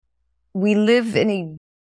we live in a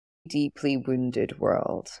deeply wounded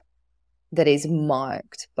world that is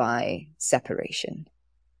marked by separation.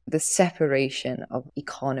 The separation of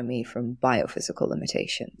economy from biophysical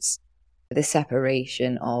limitations, the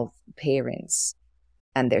separation of parents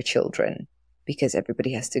and their children because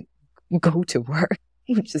everybody has to go to work,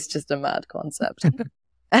 which is just a mad concept.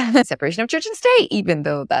 Separation of church and state, even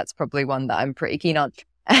though that's probably one that I'm pretty keen on.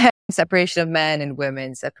 Separation of men and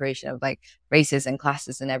women, separation of like races and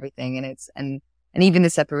classes and everything. And even the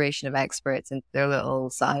separation of experts into their little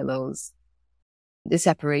silos, the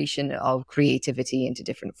separation of creativity into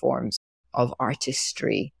different forms of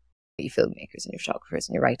artistry, your filmmakers and your photographers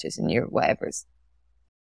and your writers and your whatevers.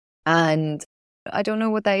 And I don't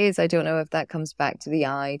know what that is. I don't know if that comes back to the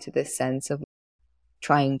eye, to this sense of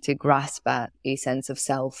trying to grasp at a sense of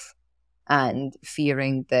self and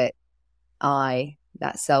fearing that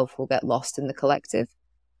that self will get lost in the collective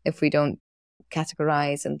if we don't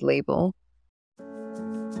categorize and label.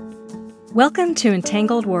 Welcome to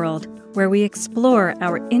Entangled World, where we explore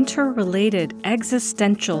our interrelated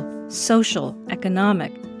existential, social,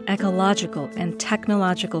 economic, ecological, and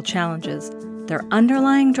technological challenges, their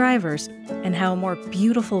underlying drivers, and how a more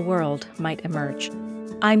beautiful world might emerge.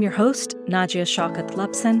 I'm your host, Najia Shaukat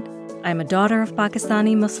Lepsin. I'm a daughter of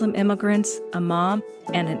Pakistani Muslim immigrants, a mom,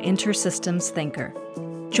 and an intersystems thinker.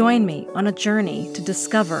 Join me on a journey to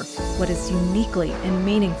discover what is uniquely and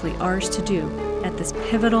meaningfully ours to do at this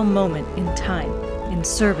pivotal moment in time in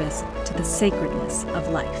service to the sacredness of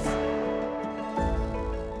life.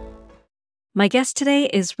 My guest today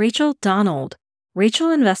is Rachel Donald. Rachel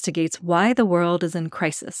investigates why the world is in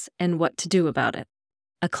crisis and what to do about it.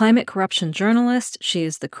 A climate corruption journalist, she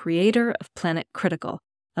is the creator of Planet Critical,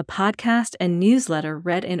 a podcast and newsletter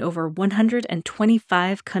read in over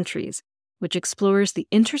 125 countries, which explores the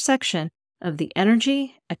intersection of the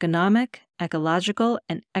energy, economic, ecological,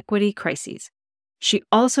 and equity crises. She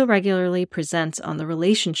also regularly presents on the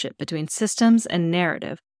relationship between systems and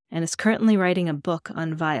narrative and is currently writing a book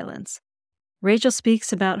on violence. Rachel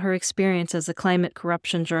speaks about her experience as a climate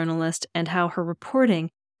corruption journalist and how her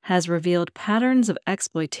reporting has revealed patterns of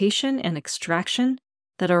exploitation and extraction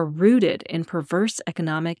that are rooted in perverse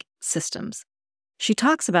economic systems. She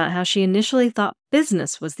talks about how she initially thought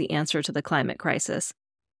business was the answer to the climate crisis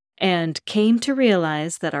and came to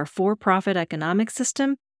realize that our for-profit economic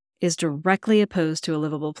system is directly opposed to a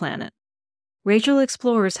livable planet. Rachel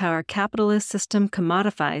explores how our capitalist system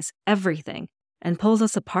commodifies everything and pulls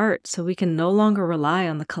us apart so we can no longer rely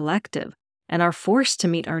on the collective and are forced to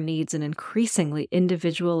meet our needs in increasingly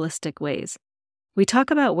individualistic ways. We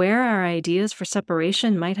talk about where our ideas for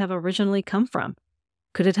separation might have originally come from.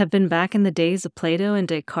 Could it have been back in the days of Plato and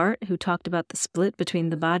Descartes, who talked about the split between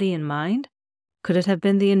the body and mind? Could it have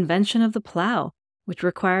been the invention of the plow, which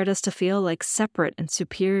required us to feel like separate and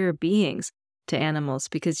superior beings to animals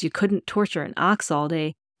because you couldn't torture an ox all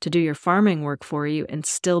day to do your farming work for you and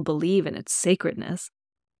still believe in its sacredness?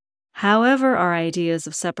 However our ideas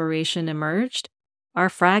of separation emerged, our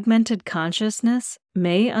fragmented consciousness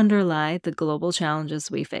may underlie the global challenges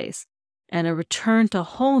we face, and a return to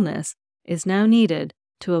wholeness is now needed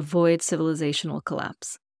to avoid civilizational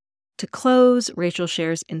collapse. To close, Rachel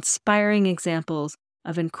shares inspiring examples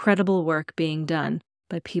of incredible work being done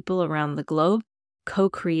by people around the globe,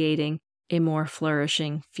 co-creating a more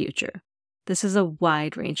flourishing future. This is a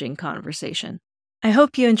wide-ranging conversation. I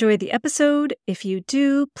hope you enjoyed the episode. If you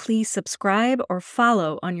do, please subscribe or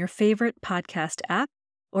follow on your favorite podcast app,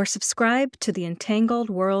 or subscribe to the Entangled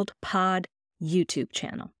World Pod YouTube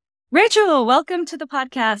channel. Rachel, welcome to the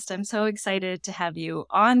podcast. I'm so excited to have you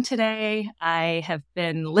on today. I have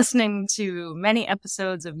been listening to many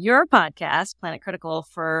episodes of your podcast, Planet Critical,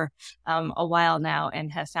 for a while now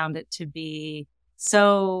and have found it to be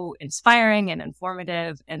so inspiring and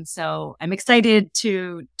informative. And so I'm excited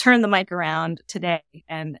to turn the mic around today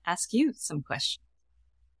and ask you some questions.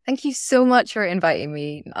 Thank you so much for inviting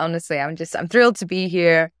me. Honestly, I'm thrilled to be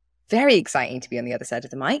here. Very exciting to be on the other side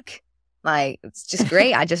of the mic. Like, it's just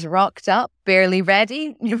great. I just rocked up, barely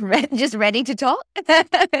ready, just ready to talk.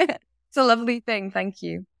 It's a lovely thing. Thank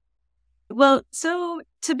you. Well, so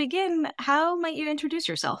to begin, how might you introduce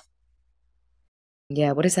yourself?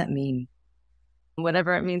 Yeah, what does that mean?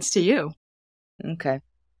 Whatever it means to you. Okay.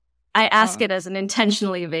 I ask it as an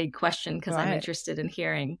intentionally vague question because I'm interested in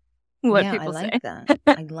hearing what people say.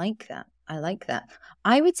 I like that.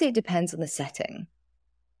 I would say it depends on the setting.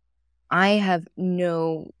 I have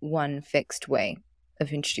no one fixed way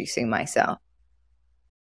of introducing myself.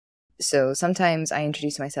 So sometimes I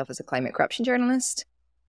introduce myself as a climate corruption journalist,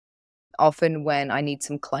 often when I need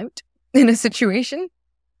some clout in a situation.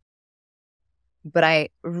 But I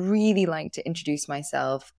really like to introduce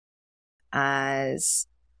myself as,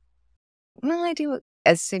 well, I do,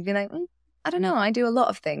 as to be like, I don't know, I do a lot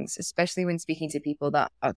of things, especially when speaking to people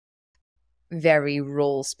that are very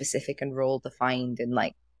role specific and role defined in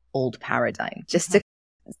like old paradigm, just to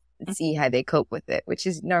see how they cope with it, which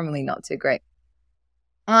is normally not too great.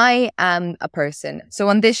 I am a person. So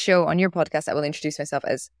on this show, on your podcast, I will introduce myself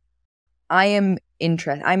as I'm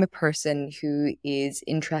a person who is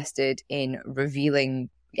interested in revealing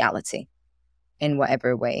reality in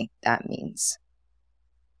whatever way that means.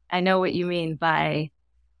 I know what you mean by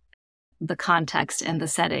the context and the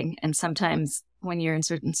setting. And sometimes when you're in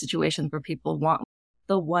certain situations where people want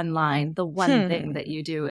the one line, the one thing that you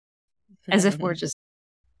do, as if we're just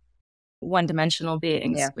one-dimensional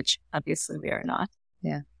beings, which obviously we are not.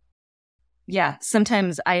 Yeah.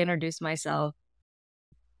 Sometimes I introduce myself.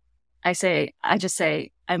 I just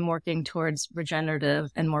say I'm working towards regenerative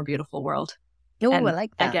and more beautiful world. Oh, and I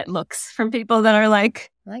like that. I get looks from people that are like,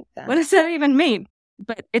 I like that. What does that even mean?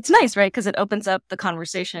 But it's nice, right? Because it opens up the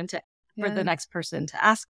conversation for the next person to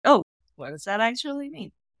ask, oh, what does that actually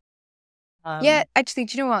mean? Actually,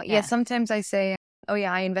 do you know what? Yeah, sometimes I say, oh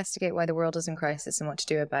yeah, I investigate why the world is in crisis and what to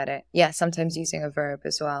do about it. Yeah, sometimes using a verb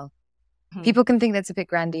as well. People can think that's a bit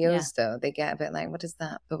grandiose, though. They get a bit like, what is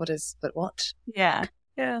that? But what? Yeah.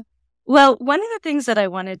 Yeah. Well, one of the things that I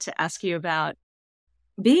wanted to ask you about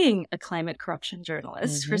being a climate corruption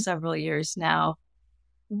journalist for several years now,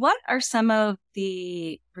 what are some of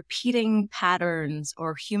the repeating patterns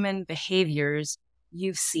or human behaviors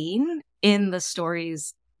you've seen in the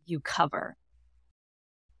stories you cover?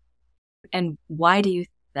 And why do you think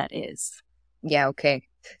that is? Yeah, okay.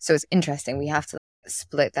 So it's interesting. We have to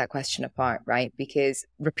split that question apart, right? Because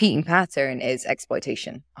repeating pattern is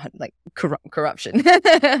exploitation, like corruption.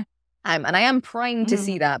 And I am primed to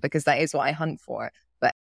see that because that is what I hunt for,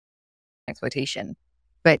 but exploitation.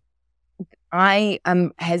 But I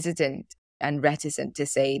am hesitant and reticent to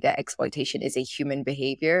say that exploitation is a human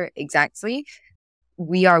behavior exactly.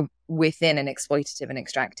 We are within an exploitative and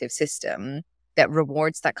extractive system that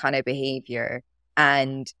rewards that kind of behavior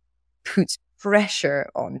and puts pressure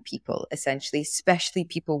on people, essentially, especially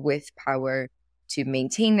people with power, to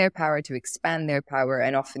maintain their power, to expand their power,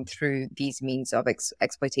 and often through these means of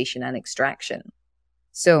exploitation and extraction.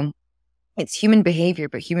 So it's human behavior,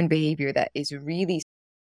 but human behavior that is really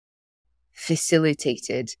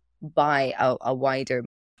facilitated by a wider,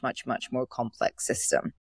 much, much more complex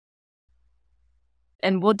system.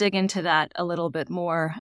 And we'll dig into that a little bit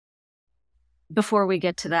more. Before we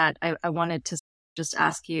get to that, I wanted to just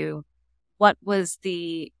ask you, what was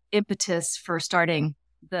the impetus for starting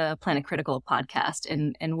the Planet Critical podcast,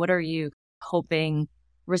 and what are you hoping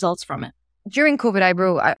results from it? During COVID,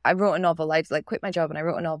 I wrote a novel. I'd like quit my job and I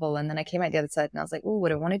wrote a novel, and then I came out the other side and I was like, oh, what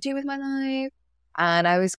do I want to do with my life? And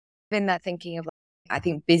I was in that thinking of, I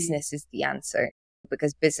think business is the answer,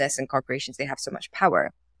 because business and corporations, they have so much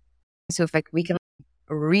power. So if we can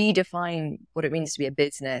redefine what it means to be a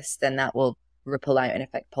business, then that will ripple out and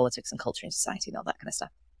affect politics and culture and society and all that kind of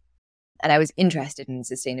stuff. And I was interested in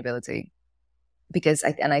sustainability because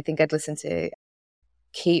I think I'd listened to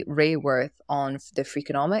Kate Rayworth on the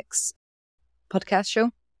Freakonomics podcast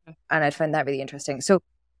show, and I'd find that really interesting. So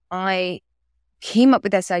I came up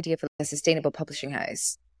with this idea for a sustainable publishing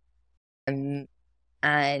house, and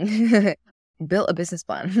built a business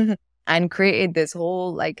plan and created this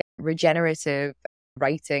whole like regenerative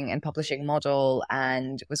writing and publishing model,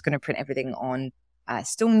 and was going to print everything on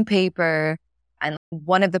stone paper. And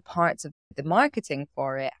one of the parts of the marketing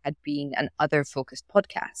for it had been an other focused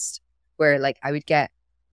podcast where like I would get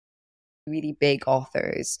really big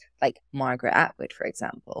authors like Margaret Atwood, for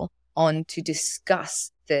example, on to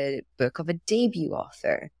discuss the book of a debut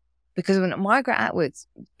author. Because when Margaret Atwood's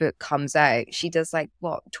book comes out, she does like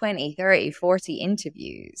 20, 30, 40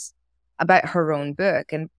 interviews about her own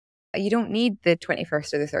book. And you don't need the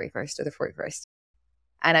 21st or the 31st or the 41st.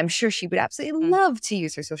 And I'm sure she would absolutely love to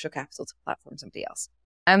use her social capital to platform somebody else.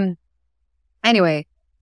 Anyway,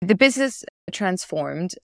 the business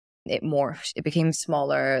transformed. It morphed. It became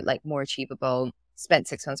smaller, like more achievable. Spent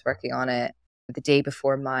 6 months working on it. The day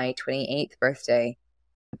before my 28th birthday,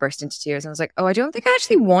 I burst into tears and I was like, oh, I don't think I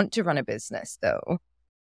actually want to run a business, though.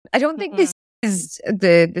 I don't think this is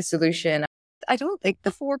the solution. I don't think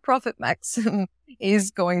the for-profit maxim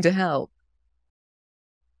is going to help.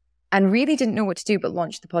 And really didn't know what to do but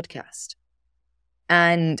launch the podcast.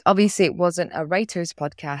 And obviously it wasn't a writer's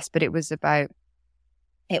podcast, but it was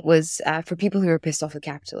for people who are pissed off with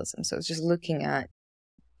capitalism. So it was just looking at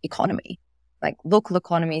economy, like local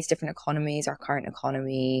economies, different economies, our current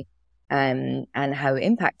economy, and how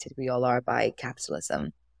impacted we all are by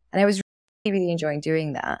capitalism. And I was really, really enjoying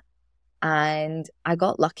doing that. And I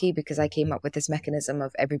got lucky because I came up with this mechanism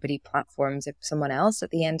of everybody platforms someone else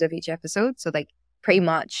at the end of each episode. So like pretty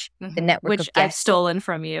much the network which of guests. I've stolen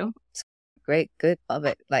from you. Great, good, love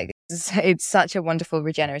it. Like it's such a wonderful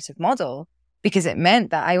regenerative model because it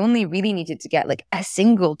meant that I only really needed to get like a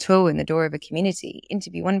single toe in the door of a community,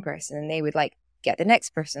 interview one person, and they would like get the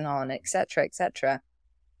next person on, et cetera, et cetera.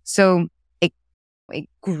 So it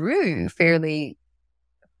grew fairly,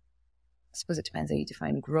 I suppose it depends how you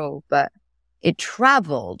define grow, but it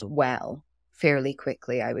traveled well fairly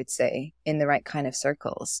quickly, I would say, in the right kind of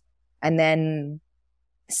circles. And then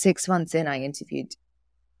 6 months in, I interviewed,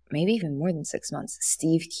 maybe even more than 6 months,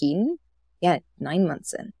 Steve Keen. Yeah, 9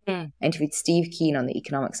 months in. I interviewed Steve Keen on the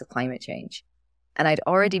economics of climate change. And I'd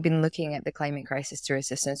already been looking at the climate crisis through a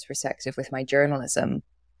systems perspective with my journalism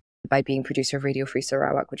by being producer of Radio Free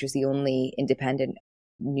Sarawak, which was the only independent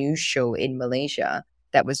news show in Malaysia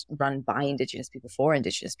that was run by Indigenous people for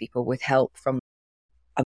Indigenous people with help from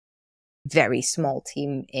a very small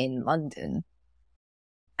team in London.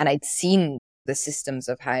 And I'd seen the systems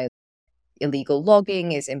of how illegal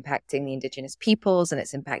logging is impacting the Indigenous peoples, and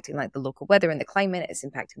it's impacting like the local weather and the climate, it's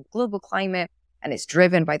impacting the global climate, and it's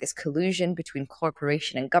driven by this collusion between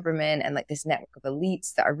corporation and government and like this network of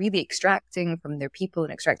elites that are really extracting from their people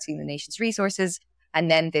and extracting the nation's resources. And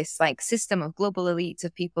then this like system of global elites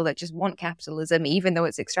of people that just want capitalism, even though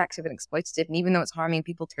it's extractive and exploitative, and even though it's harming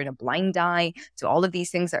people, turn a blind eye to all of these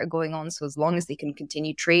things that are going on. So as long as they can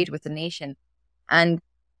continue trade with the nation,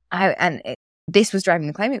 this was driving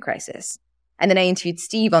the climate crisis. And then I interviewed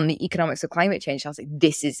Steve on the economics of climate change. I was like,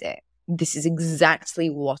 this is it. This is exactly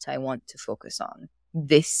what I want to focus on.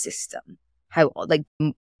 This system, how like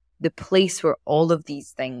the place where all of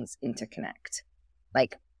these things interconnect,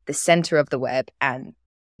 like the center of the web and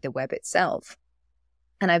the web itself.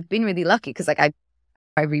 And I've been really lucky because like I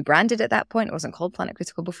rebranded at that point. It wasn't called Planet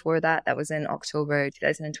Critical before that. That was in October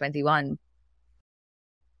 2021.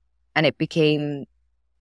 And it became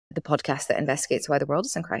the podcast that investigates why the world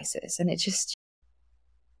is in crisis. And it just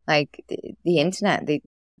like the internet, the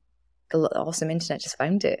awesome internet just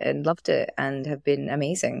found it and loved it and have been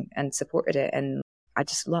amazing and supported it. And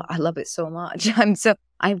I love it so much.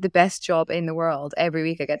 I have the best job in the world. Every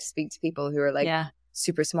week I get to speak to people who are like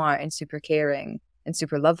super smart and super caring and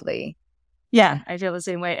super lovely. Yeah, I feel the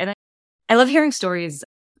same way. And I love hearing stories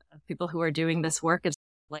of people who are doing this work and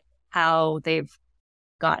like how they've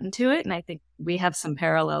gotten to it. And I think we have some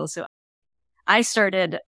parallels. So I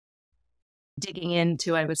started digging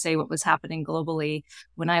into, I would say, what was happening globally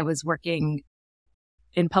when I was working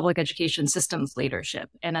in public education systems leadership.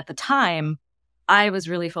 And at the time, I was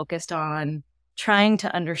really focused on trying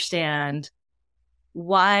to understand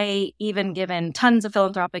why, even given tons of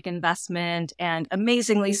philanthropic investment and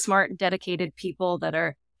amazingly smart, dedicated people that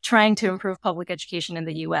are trying to improve public education in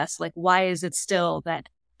the US, like, why is it still that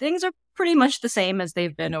things are pretty much the same as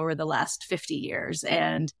they've been over the last 50 years?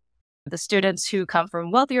 And the students who come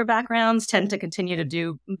from wealthier backgrounds tend to continue to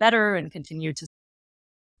do better and continue to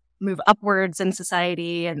move upwards in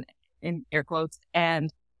society, and in air quotes,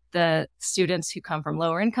 and the students who come from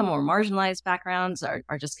lower income or marginalized backgrounds are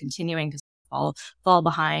just continuing to fall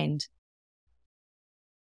behind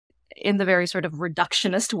in the very sort of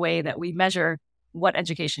reductionist way that we measure what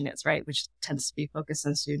education is, right? Which tends to be focused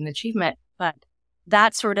on student achievement. But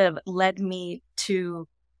that sort of led me to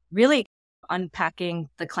really unpacking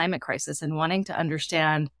the climate crisis and wanting to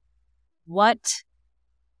understand what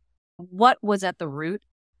was at the root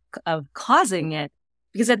of causing it.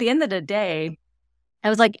 Because at the end of the day, I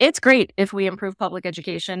was like, it's great if we improve public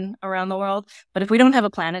education around the world, but if we don't have a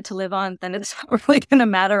planet to live on, then it's not really going to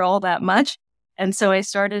matter all that much. And so I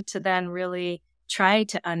started to then really try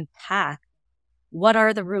to unpack what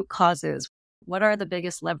are the root causes, what are the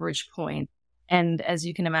biggest leverage points. And as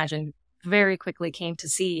you can imagine, very quickly came to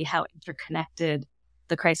see how interconnected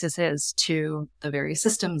the crisis is to the various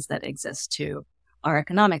systems that exist, to our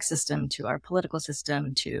economic system, to our political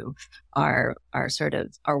system, to our sort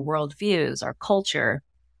of our worldviews, our culture.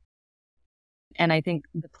 And I think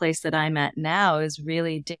the place that I'm at now is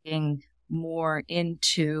really digging more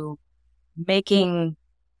into making,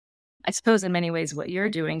 I suppose in many ways what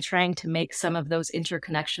you're doing, trying to make some of those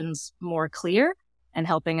interconnections more clear and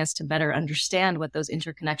helping us to better understand what those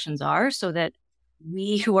interconnections are so that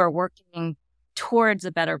we who are working towards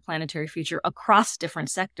a better planetary future across different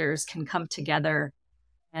sectors can come together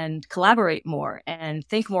and collaborate more and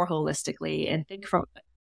think more holistically and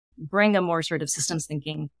bring a more sort of systems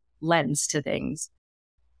thinking lens to things.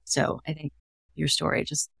 So I think your story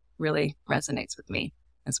just really resonates with me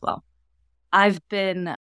as well. I've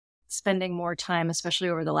been spending more time, especially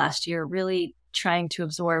over the last year, really trying to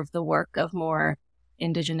absorb the work of more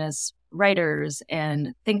Indigenous writers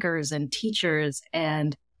and thinkers and teachers.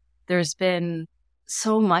 And there's been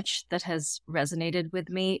so much that has resonated with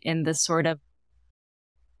me in this sort of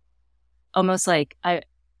almost like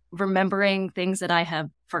remembering things that I have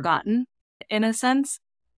forgotten in a sense,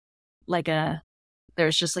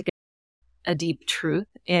 there's just like a deep truth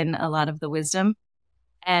in a lot of the wisdom.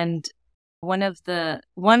 And one of the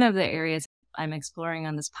areas I'm exploring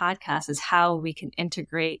on this podcast is how we can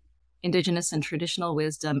integrate Indigenous and traditional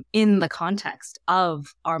wisdom in the context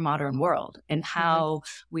of our modern world and how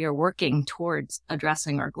we are working towards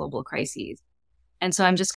addressing our global crises. And so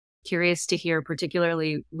I'm just curious to hear,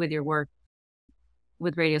 particularly with your work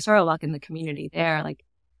with Radio Sarawak and the community there, like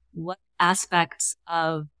what aspects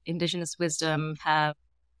of Indigenous wisdom have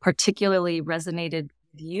particularly resonated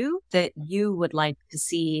with you that you would like to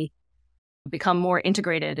see become more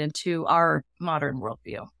integrated into our modern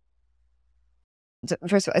worldview?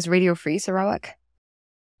 First of all, is Radio Free Sarawak?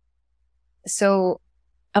 So,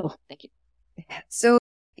 oh, thank you. So,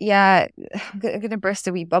 yeah, I'm going to burst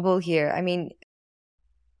a wee bubble here. I mean,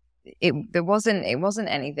 it wasn't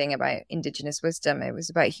anything about Indigenous wisdom. It was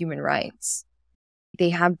about human rights.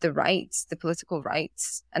 They have the rights, the political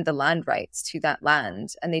rights and the land rights to that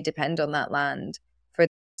land, and they depend on that land for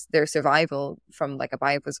their survival from like a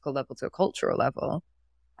biophysical level to a cultural level.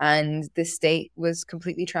 And the state was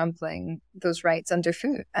completely trampling those rights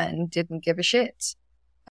underfoot and didn't give a shit.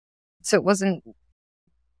 So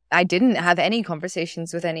I didn't have any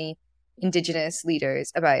conversations with any Indigenous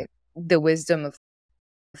leaders about the wisdom of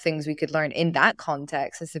things we could learn in that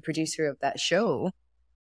context as the producer of that show.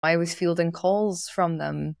 I was fielding calls from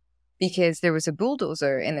them because there was a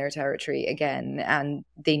bulldozer in their territory again, and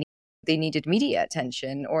they needed media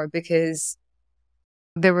attention, or because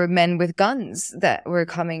there were men with guns that were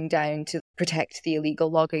coming down to protect the illegal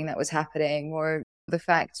logging that was happening, or the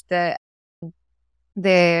fact that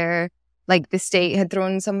the state had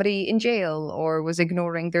thrown somebody in jail or was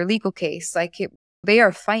ignoring their legal case. They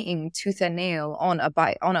are fighting tooth and nail on a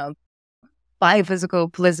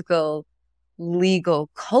biophysical, political, legal,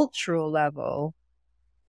 cultural level,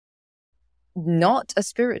 not a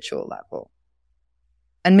spiritual level.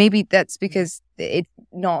 And maybe that's because it's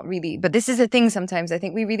not really, but this is a thing sometimes. I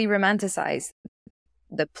think we really romanticize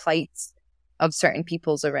the plights of certain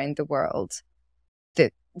peoples around the world.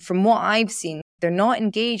 That, from what I've seen, they're not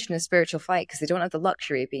engaged in a spiritual fight because they don't have the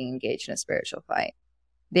luxury of being engaged in a spiritual fight.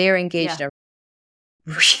 They're engaged in a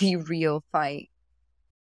really real fight.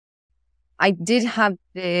 I did have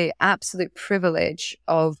the absolute privilege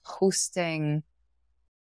of hosting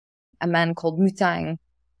a man called Mutang,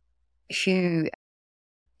 who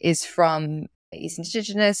is he's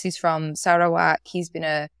Indigenous, he's from Sarawak. He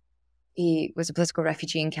was a political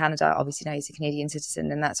refugee in Canada. Obviously now he's a Canadian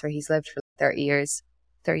citizen, and that's where he's lived for 30 years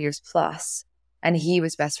plus. And he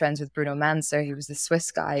was best friends with Bruno Manser, who was the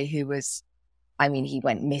Swiss guy he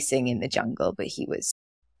went missing in the jungle, but he was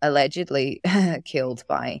allegedly killed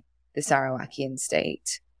by the Sarawakian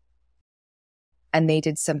state. And they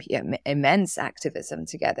did some immense activism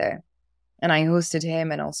together. And I hosted him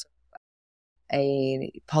and also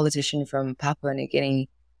a politician from Papua New Guinea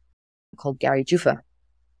called Gary Jufa.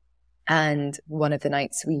 And one of the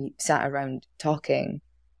nights we sat around talking,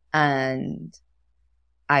 and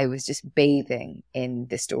I was just bathing in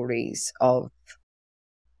the stories of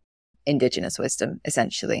Indigenous wisdom,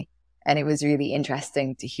 essentially. And it was really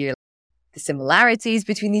interesting to hear the similarities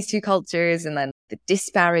between these two cultures, and then the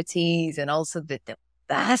disparities, and also the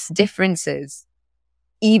vast differences,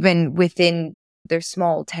 even within their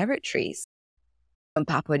small territories. In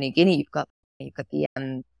Papua New Guinea, you've got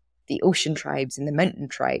the ocean tribes and the mountain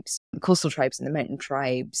tribes, the coastal tribes and the mountain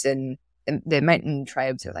tribes, and the mountain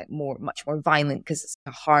tribes are much more violent because it's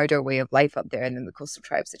a harder way of life up there, and then the coastal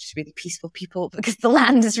tribes are just really peaceful people because the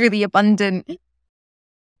land is really abundant.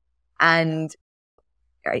 And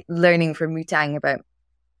learning from Mutang about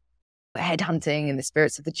headhunting and the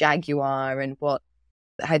spirits of the jaguar, and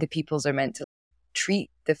how the peoples are meant to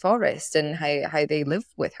treat the forest, and how they live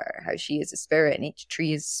with her, how she is a spirit and each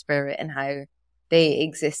tree is a spirit, and how they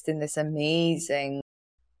exist in this amazing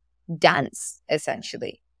dance,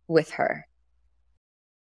 essentially, with her.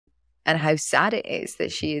 And how sad it is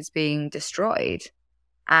that she is being destroyed.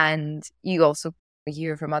 And you also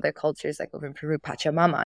hear from other cultures, like over in Peru,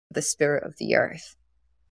 Pachamama, the spirit of the earth.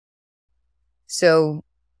 So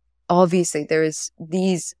obviously there's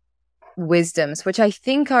these wisdoms, which I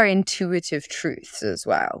think are intuitive truths as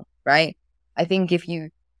well, right? I think if you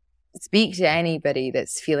speak to anybody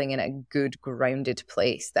that's feeling in a good, grounded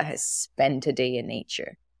place, that has spent a day in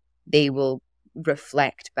nature, they will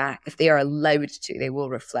reflect back. If they are allowed to, they will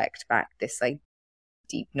reflect back this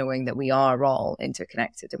deep knowing that we are all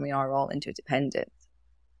interconnected and we are all interdependent.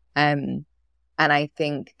 And I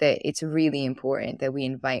think that it's really important that we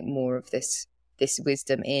invite more of this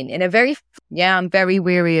wisdom in a very, I'm very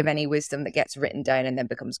weary of any wisdom that gets written down and then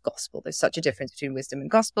becomes gospel. There's such a difference between wisdom and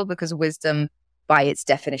gospel, because wisdom by its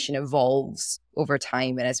definition evolves over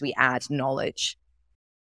time, and as we add knowledge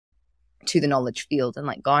to the knowledge field and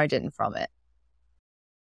like garden from it.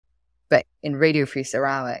 But in Radio Free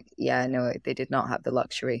Sarawak, no, they did not have the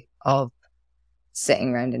luxury of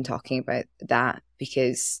sitting around and talking about that,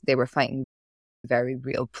 because they were fighting a very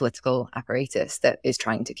real political apparatus that is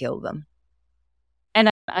trying to kill them. And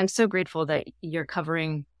I'm so grateful that you're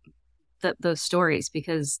covering those stories,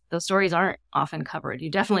 because those stories aren't often covered.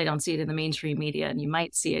 You definitely don't see it in the mainstream media, and you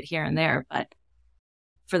might see it here and there, but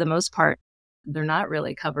for the most part, they're not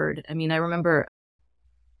really covered. I mean, I remember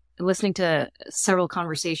listening to several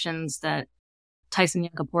conversations that Tyson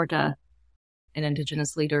Yunkaporta, an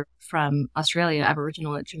Indigenous leader from Australia,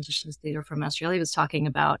 Aboriginal Indigenous leader from Australia, was talking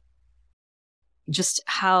about just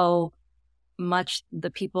how much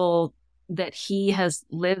the people that he has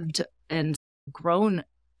lived and grown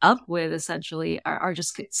up with essentially are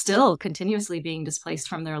just still continuously being displaced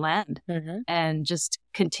from their land, and just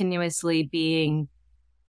continuously being,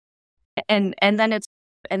 and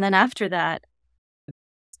then after that,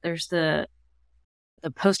 there's the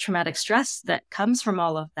post-traumatic stress that comes from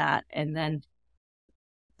all of that, and then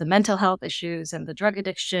the mental health issues and the drug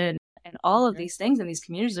addiction and all of these things, and these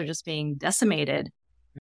communities are just being decimated.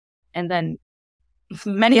 And then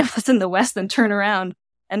many of us in the West then turn around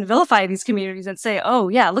and vilify these communities and say, oh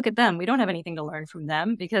yeah, look at them. We don't have anything to learn from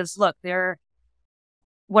them, because look,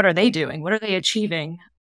 what are they doing? What are they achieving?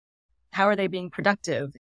 How are they being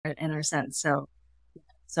productive in our sense?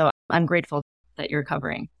 So I'm grateful that you're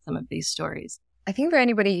covering some of these stories. I think for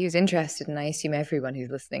anybody who's interested, and I assume everyone who's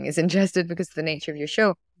listening is interested because of the nature of your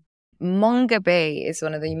show, Manga Bay is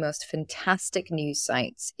one of the most fantastic news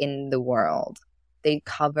sites in the world. They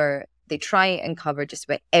try and cover just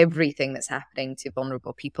about everything that's happening to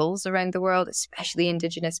vulnerable peoples around the world, especially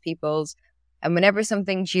Indigenous peoples. And whenever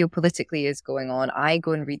something geopolitically is going on, I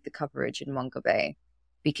go and read the coverage in Manga Bay,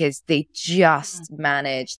 because they just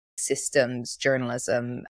manage systems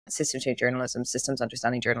journalism, systems change journalism, systems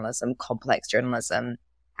understanding journalism, complex journalism.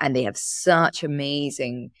 And they have such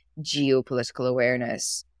amazing geopolitical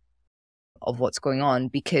awareness of what's going on,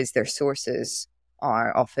 because their sources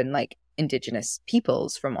are often like Indigenous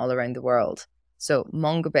peoples from all around the world. So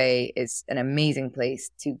Manga Bay is an amazing place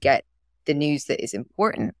to get the news that is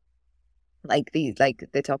important, like the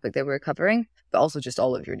topic that we're covering, but also just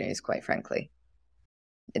all of your news, quite frankly.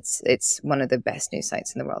 It's one of the best news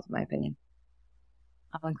sites in the world, in my opinion.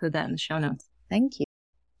 I'll include that in the show notes. Thank you.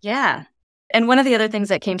 Yeah. And one of the other things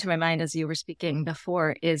that came to my mind as you were speaking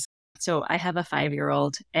before is, so I have a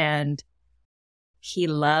 5-year-old, and he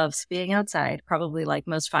loves being outside, probably like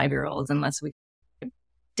most 5-year-olds, unless we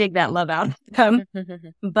dig that love out of them.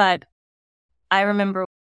 But I remember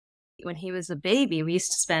when he was a baby,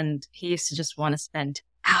 he used to just want to spend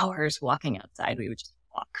hours walking outside. We would just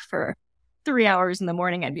walk for 3 hours in the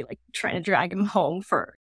morning. I'd be like trying to drag him home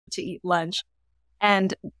to eat lunch.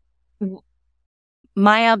 And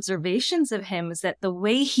my observations of him is that the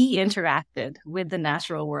way he interacted with the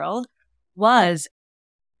natural world was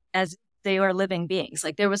as they were living beings.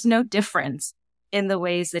 Like there was no difference in the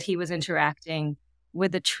ways that he was interacting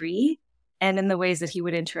with a tree and in the ways that he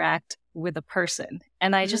would interact with a person.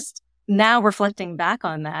 And I just, now reflecting back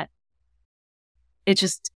on that, it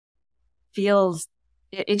just feels,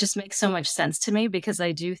 it just makes so much sense to me, because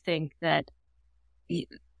I do think that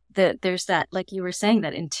there's that, like you were saying,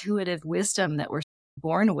 that intuitive wisdom that we're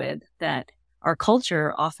born with, that our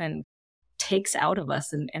culture often takes out of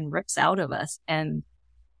us and rips out of us. And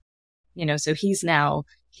so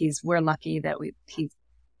we're lucky that we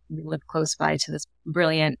live close by to this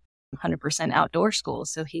brilliant 100% outdoor school.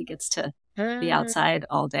 So he gets to be outside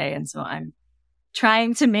all day. And so I'm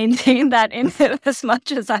trying to maintain that in it as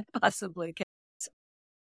much as I possibly can.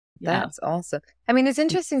 That's awesome. I mean, there's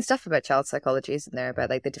interesting stuff about child psychology, isn't there?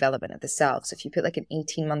 About like the development of the self. So if you put like an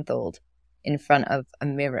 18-month-old in front of a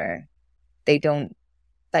mirror, they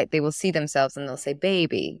will see themselves and they'll say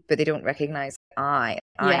baby, but they don't recognize I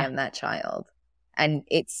am that child. And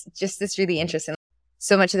it's just this really interesting.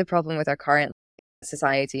 So much of the problem with our current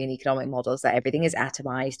society and economic models that everything is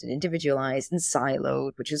atomized and individualized and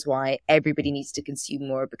siloed, which is why everybody needs to consume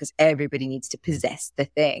more, because everybody needs to possess the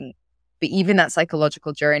thing. But even that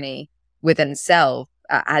psychological journey within self,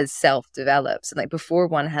 as self develops, and like before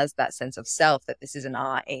one has that sense of self, that this is an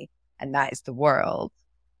I and that is the world,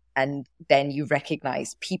 and then you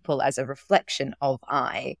recognize people as a reflection of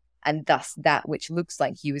I, And thus that which looks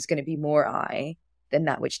like you is going to be more I than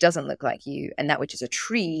that which doesn't look like you. And that which is a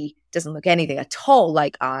tree doesn't look anything at all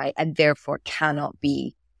like I, and therefore cannot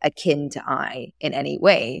be akin to I in any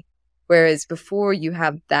way. Whereas before you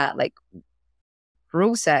have that like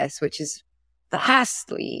process, which is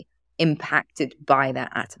vastly impacted by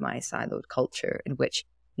that atomized, siloed culture in which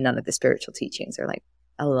none of the spiritual teachings are like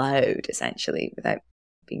allowed, essentially, without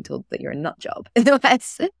being told that you're a nut job in the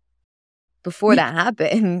West. Before that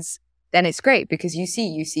happens, then it's great because you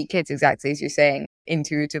see kids, exactly as you're saying,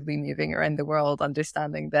 intuitively moving around the world,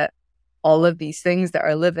 understanding that all of these things that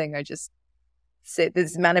are living are just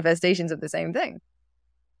these manifestations of the same thing.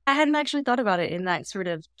 I hadn't actually thought about it in that sort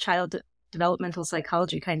of child developmental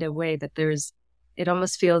psychology kind of way, that it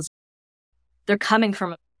almost feels they're coming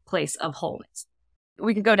from a place of wholeness.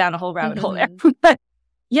 We could go down a whole rabbit hole there. But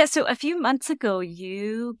yeah, so a few months ago,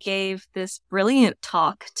 you gave this brilliant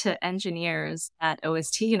talk to engineers at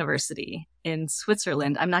OST University in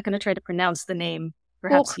Switzerland. I'm not going to try to pronounce the name.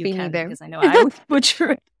 Perhaps you can, because I know I would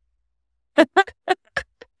butcher it.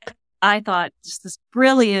 I thought just this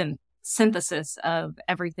brilliant synthesis of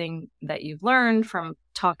everything that you've learned from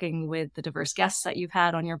talking with the diverse guests that you've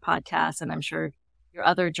had on your podcast, and I'm sure your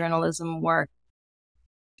other journalism work.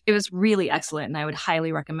 It was really excellent, and I would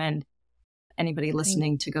highly recommend anybody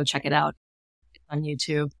listening to go check it out on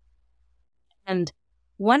YouTube. And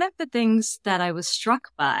one of the things that I was struck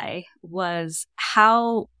by was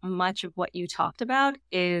how much of what you talked about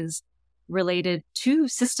is related to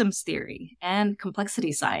systems theory and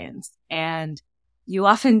complexity science. And you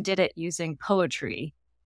often did it using poetry,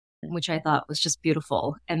 which I thought was just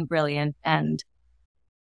beautiful and brilliant, and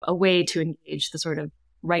a way to engage the sort of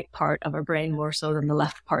right part of our brain more so than the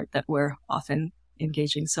left part that we're often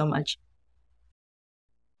engaging so much.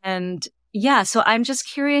 And yeah, so I'm just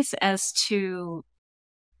curious as to,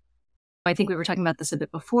 I think we were talking about this a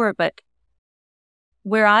bit before, but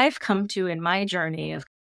where I've come to in my journey of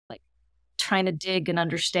like trying to dig and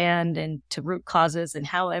understand into root causes and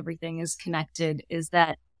how everything is connected is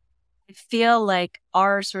that I feel like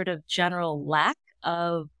our sort of general lack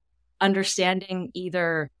of understanding,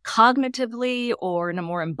 either cognitively or in a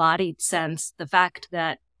more embodied sense, the fact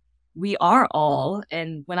that we are all,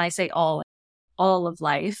 and when I say all of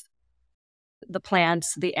life, the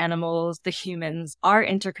plants, the animals, the humans are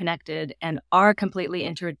interconnected and are completely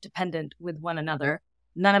interdependent with one another.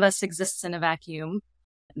 None of us exists in a vacuum,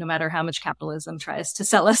 no matter how much capitalism tries to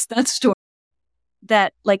sell us that story.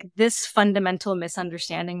 That like this fundamental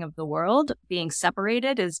misunderstanding of the world being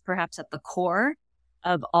separated is perhaps at the core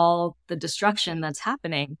of all the destruction that's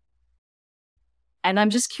happening. And I'm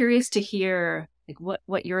just curious to hear like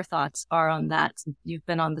what your thoughts are on that, since you've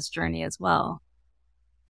been on this journey as well.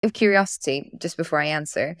 Of curiosity, just before I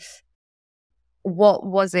answer, what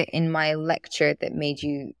was it in my lecture that made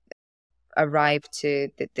you arrive to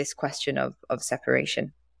this question of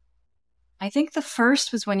separation? I think the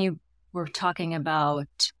first was when you were talking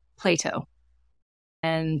about Plato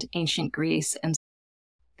and ancient Greece and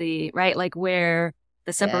like where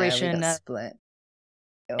the separation split.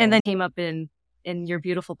 And then came up in your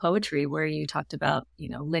beautiful poetry where you talked about,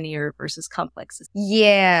 linear versus complex.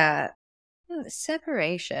 Yeah.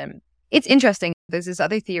 Separation. It's interesting. There's this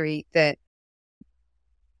other theory that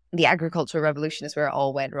the agricultural revolution is where it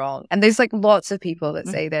all went wrong. And there's like lots of people that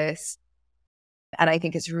say this. And I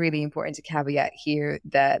think it's really important to caveat here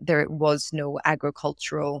that there was no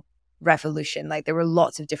agricultural revolution. Like there were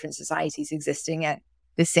lots of different societies existing at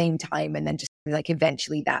the same time. And then just like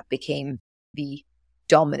eventually that became the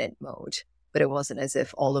dominant mode. But it wasn't as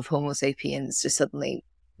if all of Homo sapiens just suddenly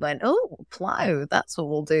went, oh, plow, that's what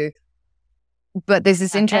we'll do. But there's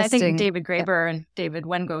this interesting... I think David Graeber and David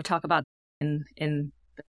Wengo talk about in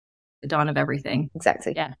The Dawn of Everything.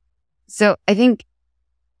 Exactly. Yeah. So I think...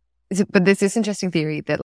 But there's this interesting theory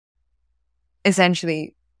that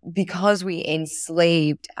essentially, because we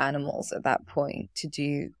enslaved animals at that point to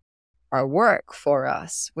do our work for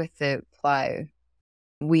us with the plow,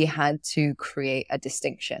 we had to create a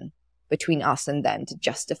distinction between us and them to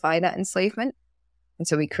justify that enslavement. And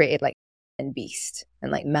so we created like and beast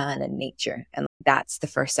and like man and nature. And that's the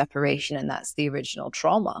first separation. And that's the original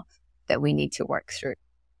trauma that we need to work through.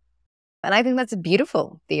 And I think that's a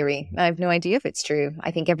beautiful theory. I have no idea if it's true.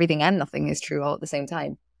 I think everything and nothing is true all at the same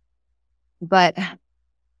time. But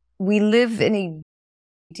we live in a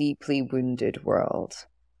deeply wounded world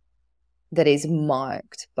that is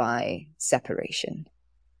marked by separation.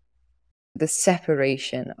 The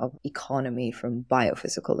separation of economy from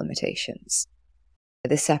biophysical limitations.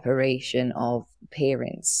 The separation of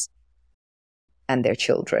parents and their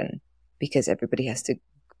children because everybody has to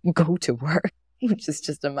go to work, which is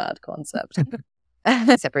just a mad concept.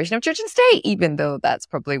 Separation of church and state, even though that's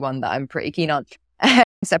probably one that I'm pretty keen on.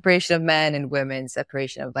 Separation of men and women,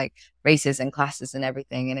 separation of like races and classes and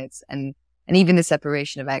everything. And even the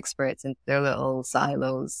separation of experts into their little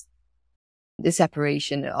silos, the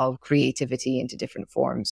separation of creativity into different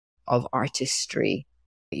forms of artistry,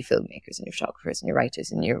 your filmmakers and your photographers and your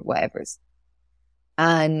writers and your whatevers.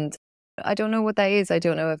 And I don't know what that is. I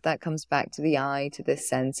don't know if that comes back to the I, to this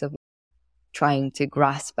sense of trying to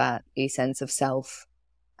grasp at a sense of self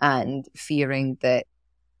and fearing that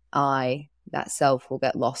that self will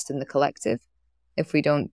get lost in the collective if we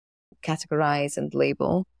don't categorize and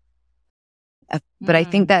label. But I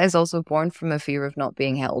think that is also born from a fear of not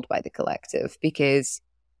being held by the collective, because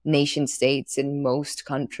nation states in most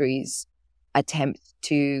countries attempt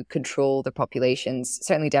to control their populations,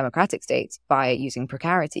 certainly democratic states, by using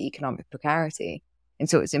precarity, economic precarity. And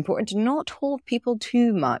so it's important to not hold people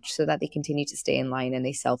too much so that they continue to stay in line and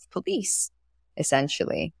they self-police,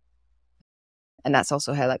 essentially. And that's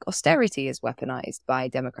also how like austerity is weaponized by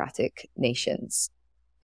democratic nations.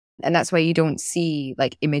 And that's why you don't see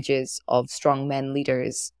like images of strong men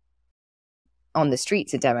leaders on the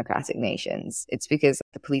streets of democratic nations. It's because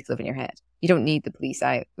the police live in your head. You don't need the police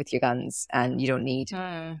out with your guns, and you don't need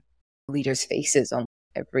leaders' faces on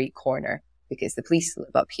every corner, because the police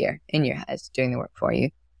live up here in your head doing the work for you.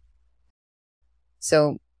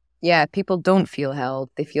 So yeah, people don't feel held.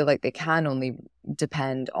 They feel like they can only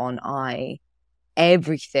depend on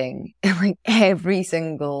everything, like every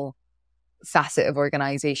single facet of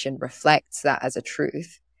organization reflects that as a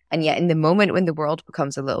truth. And yet in the moment when the world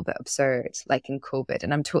becomes a little bit absurd, like in COVID,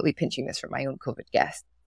 and I'm totally pinching this from my own COVID guest,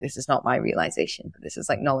 this is not my realization, but this is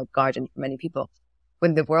like knowledge garden for many people.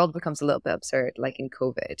 When the world becomes a little bit absurd, like in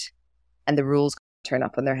COVID, and the rules turn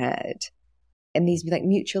up on their head, and these like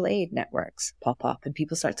mutual aid networks pop up and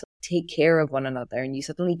people start to take care of one another, and you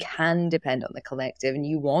suddenly can depend on the collective, and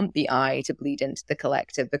you want the I to bleed into the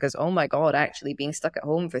collective because, oh my God, actually being stuck at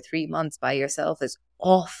home for 3 months by yourself is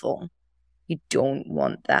awful. You don't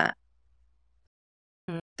want that.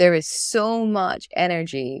 There is so much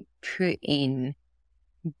energy put in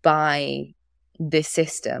by this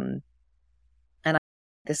system, and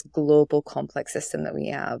this global complex system that we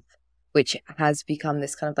have, which has become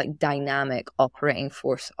this kind of like dynamic operating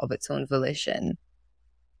force of its own volition.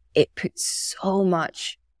 It puts so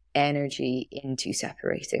much energy into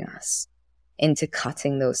separating us, into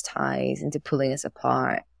cutting those ties, into pulling us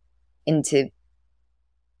apart, into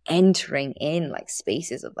entering in like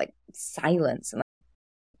spaces of like silence and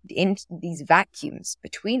like in these vacuums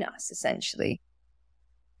between us, essentially,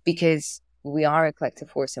 because we are a collective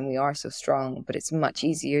force and we are so strong, but it's much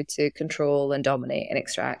easier to control and dominate and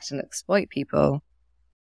extract and exploit people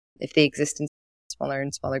if they exist in smaller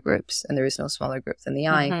and smaller groups, and there is no smaller group than the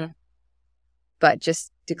I. But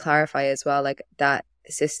just to clarify as well, like that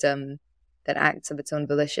system that acts of its own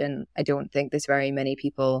volition, I don't think there's very many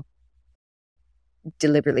people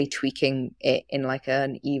deliberately tweaking it in like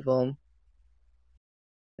an evil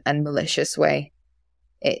and malicious way.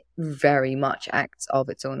 It very much acts of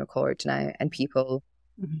its own accord now, and people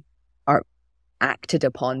are acted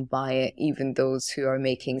upon by it, even those who are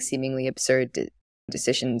making seemingly absurd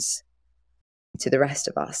decisions to the rest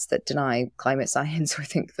of us that deny climate science or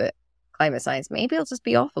think that climate science maybe it'll just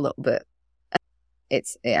be off a little bit. It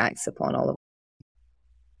acts upon all of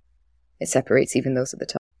it. It separates even those at the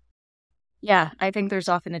top. Yeah, I think there's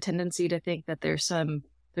often a tendency to think that there's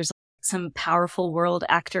some powerful world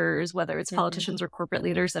actors, whether it's politicians or corporate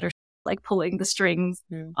leaders, that are like pulling the strings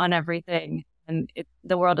on everything. And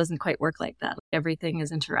the world doesn't quite work like that. Everything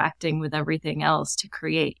is interacting with everything else to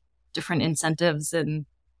create different incentives and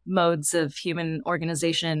modes of human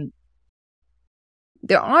organization.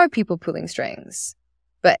 There are people pulling strings,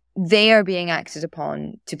 but they are being acted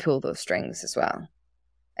upon to pull those strings as well.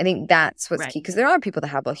 I think that's what's key, because there are people that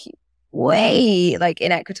have a way like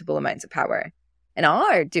inequitable amounts of power and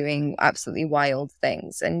are doing absolutely wild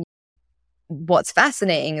things. And what's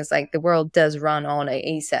fascinating is like the world does run on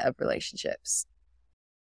a set of relationships.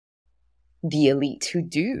 The elite who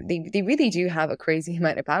they really do have a crazy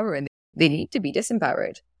amount of power, and they need to be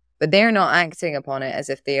disempowered, but they're not acting upon it as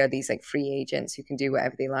if they are these like free agents who can do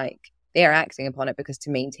whatever they like. They are acting upon it because to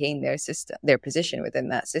maintain their system, their position within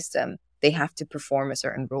that system, they have to perform a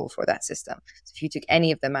certain role for that system. So if you took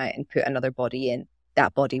any of them out and put another body in,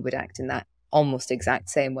 that body would act in that almost exact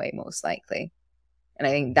same way, most likely. And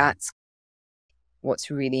I think that's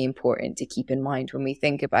what's really important to keep in mind when we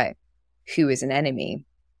think about who is an enemy.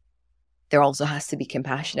 There also has to be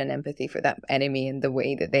compassion and empathy for that enemy and the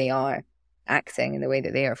way that they are acting and the way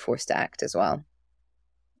that they are forced to act as well.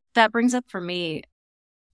 That brings up for me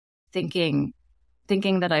thinking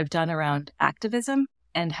thinking that I've done around activism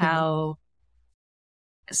and how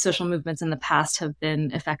social movements in the past have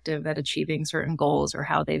been effective at achieving certain goals or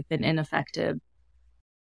how they've been ineffective.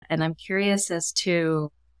 And I'm curious as to,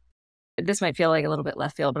 this might feel like a little bit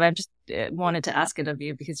left field, but I just wanted to ask it of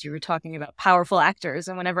you because you were talking about powerful actors.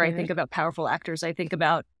 And whenever I think about powerful actors, I think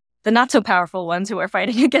about the not so powerful ones who are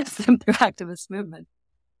fighting against them through activist movement.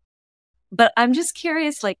 But I'm just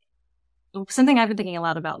curious, like, something I've been thinking a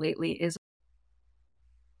lot about lately is,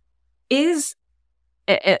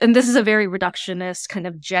 and this is a very reductionist kind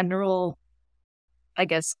of general, I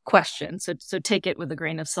guess, question. So take it with a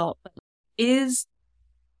grain of salt. But is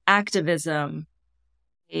activism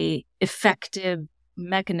a effective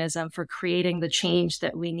mechanism for creating the change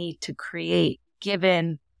that we need to create,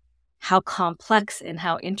 given how complex and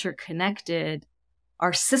how interconnected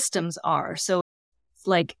our systems are? So it's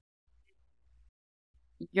like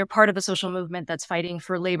you're part of a social movement that's fighting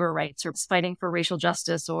for labor rights or fighting for racial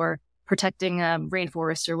justice or protecting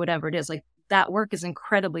rainforests or whatever it is. Like, that work is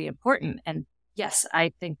incredibly important. And yes,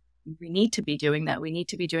 I think we need to be doing that. We need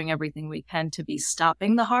to be doing everything we can to be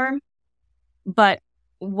stopping the harm. But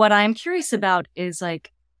what I'm curious about is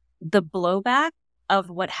like the blowback of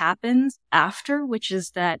what happens after, which is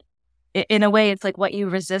that in a way, it's like what you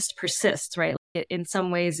resist persists, right? In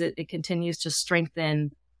some ways, it continues to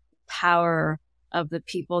strengthen power of the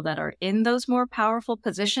people that are in those more powerful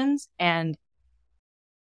positions. And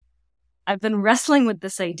I've been wrestling with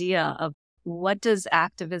this idea of what does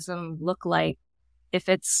activism look like if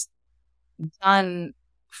it's done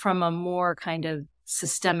from a more kind of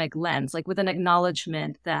systemic lens, like with an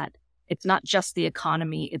acknowledgement that it's not just the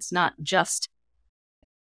economy, it's not just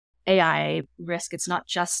AI risk, it's not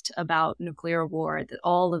just about nuclear war, that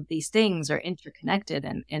all of these things are interconnected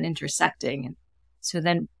and intersecting. And so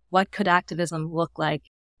then what could activism look like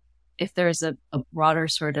if there's a broader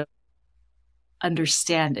sort of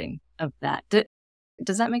understanding of that?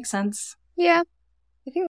 Does that make sense? Yeah,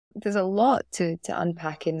 I think there's a lot to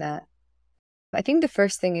unpack in that. I think the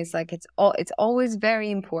first thing is like it's always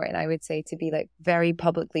very important, I would say, to be like very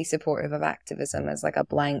publicly supportive of activism as like a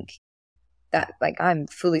blank. That like I'm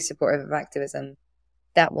fully supportive of activism.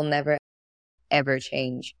 That will never ever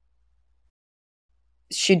change.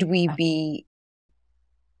 Should we be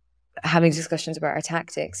having discussions about our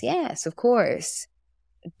tactics? Yes, of course.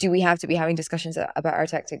 Do we have to be having discussions about our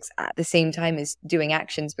tactics at the same time as doing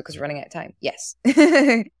actions because we're running out of time? Yes.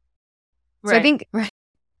 So I think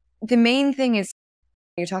the main thing is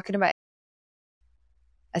you're talking about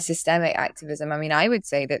a systemic activism. I mean, I would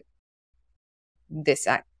say that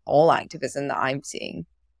all activism that I'm seeing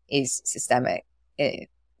is systemic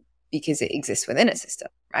because it exists within a system,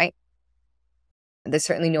 right? There's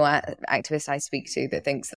certainly no activist I speak to that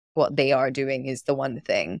thinks that what they are doing is the one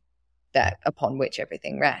thing that upon which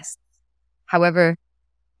everything rests. However,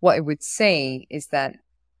 what I would say is that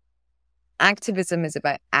activism is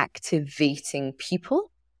about activating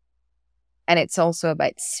people, and it's also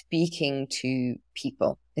about speaking to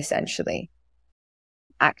people, essentially.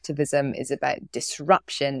 Activism is about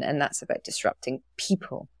disruption, and that's about disrupting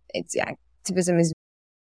people. Activism is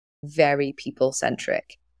very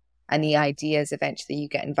people-centric, and the idea is eventually you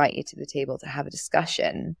get invited to the table to have a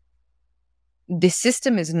discussion. The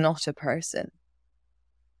system is not a person.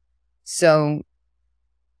 So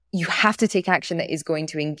you have to take action that is going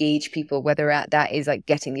to engage people, whether that is like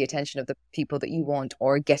getting the attention of the people that you want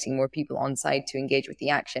or getting more people on side to engage with the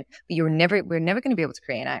action. But we're never going to be able to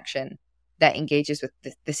create an action that engages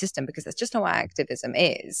with the system, because that's just not what activism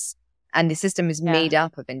is. And the system is made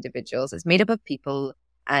up of individuals. It's made up of people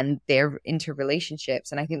and their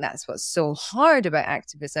interrelationships. And I think that's what's so hard about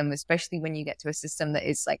activism, especially when you get to a system that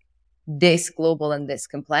is like this global and this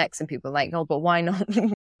complex, and people are like, oh, but why not?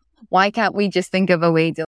 Why can't we just think of a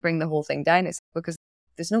way to bring the whole thing down? It's because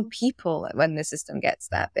there's no people when the system gets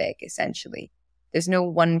that big, essentially. There's no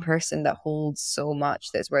one person that holds so much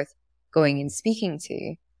that's worth going and speaking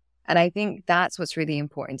to. And I think that's what's really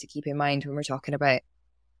important to keep in mind when we're talking about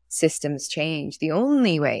systems change. The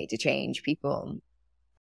only way to change people,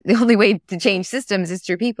 the only way to change systems is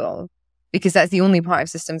through people, because that's the only part of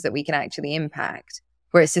systems that we can actually impact,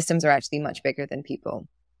 whereas systems are actually much bigger than people.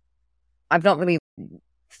 I've not really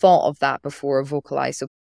thought of that before, vocalized, so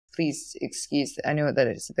please excuse, I know that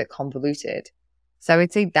it's a bit convoluted. So I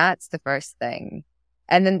would say that's the first thing.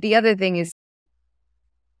 And then the other thing is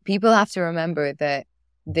people have to remember that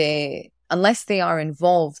unless they are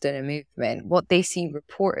involved in a movement, what they see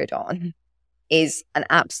reported on is an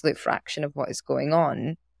absolute fraction of what is going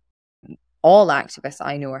on. All activists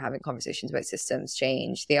I know are having conversations about systems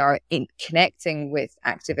change. They are connecting with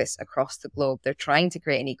activists across the globe. They're trying to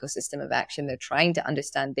create an ecosystem of action. They're trying to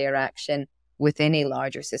understand their action within a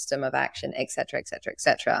larger system of action, etc., etc.,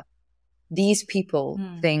 etc. These people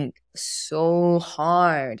think so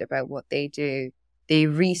hard about what they do. They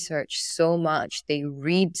research so much. They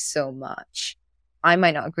read so much. I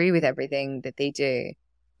might not agree with everything that they do,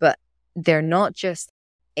 but they're not just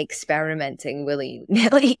experimenting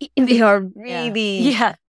willy-nilly. They are really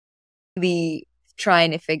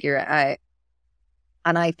trying to figure it out.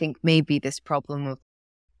 And I think maybe this problem of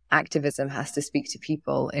activism has to speak to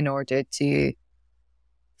people in order to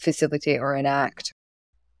facilitate or enact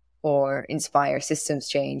or inspire systems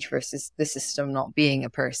change versus the system not being a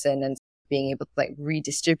person and being able to like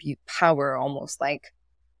redistribute power almost like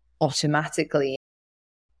automatically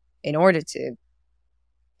in order to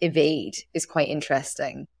evade is quite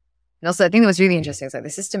interesting. And also I think that was really interesting is like the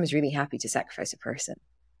system is really happy to sacrifice a person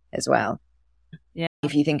as well. Yeah.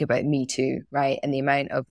 If you think about Me Too, right? And the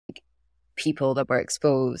amount of like, people that were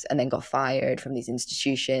exposed and then got fired from these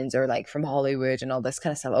institutions or like from Hollywood and all this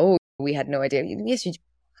kind of stuff. Oh, we had no idea. Yes, you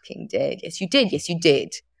fucking did. Yes, you did. Yes, you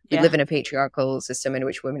did. We live in a patriarchal system in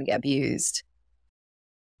which women get abused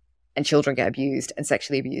and children get abused and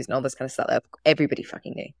sexually abused and all this kind of stuff that everybody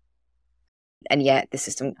fucking knew. And yet the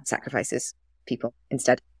system sacrifices people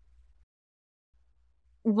instead.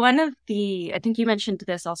 I think you mentioned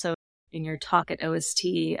this also in your talk at OST,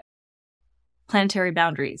 planetary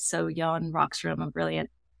boundaries. So Jan Rockström, a brilliant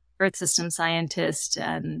Earth system scientist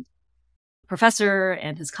and professor,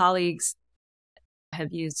 and his colleagues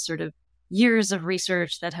have used sort of years of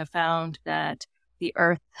research that have found that the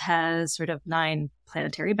Earth has sort of 9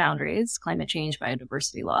 planetary boundaries: climate change,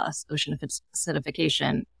 biodiversity loss, ocean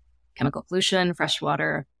acidification, chemical pollution,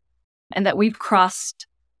 freshwater, and that we've crossed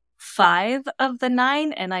 5 of the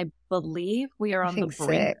 9, and I believe we are on the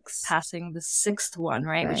brink passing the 6th one,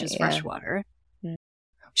 right? Which is freshwater,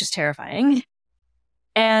 which is terrifying.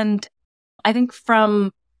 And I think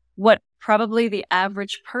from what probably the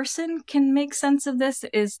average person can make sense of this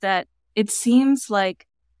is that it seems like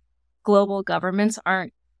global governments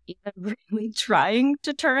aren't even really trying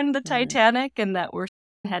to turn the Titanic and that we're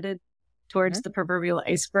headed towards the proverbial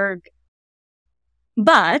iceberg.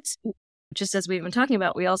 But just as we've been talking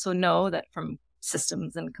about, we also know that from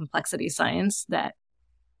systems and complexity science that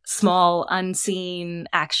small unseen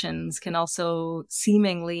actions can also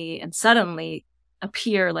seemingly and suddenly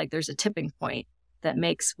appear like there's a tipping point that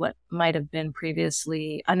makes what might have been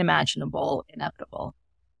previously unimaginable inevitable.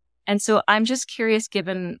 And so I'm just curious,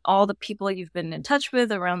 given all the people you've been in touch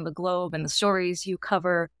with around the globe and the stories you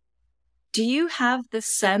cover, do you have the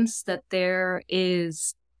sense that there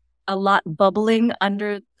is a lot bubbling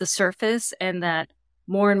under the surface and that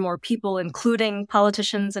more and more people, including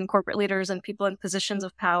politicians and corporate leaders and people in positions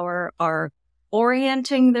of power, are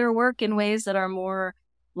orienting their work in ways that are more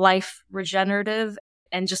life regenerative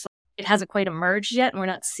and just it hasn't quite emerged yet and we're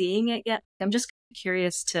not seeing it yet? I'm just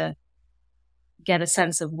curious to get a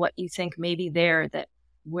sense of what you think may be there that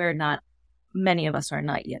many of us are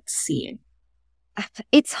not yet seeing.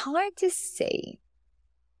 It's hard to say.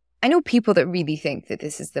 I know people that really think that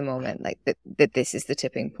this is the moment, like that this is the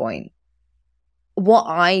tipping point. What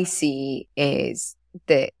I see is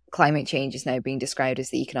that climate change is now being described as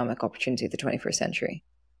the economic opportunity of the 21st century.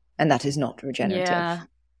 And that is not regenerative. Yeah.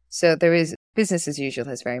 So there is business as usual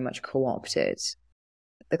has very much co-opted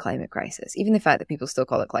the climate crisis, even the fact that people still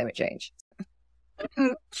call it climate change.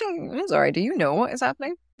 Sorry, do you know what is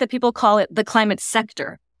happening? That people call it the climate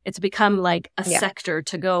sector. It's become like a sector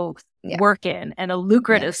to go work in and a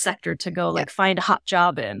lucrative sector to go like find a hot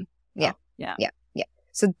job in. Yeah.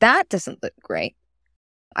 So that doesn't look great.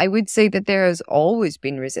 I would say that there has always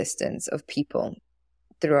been resistance of people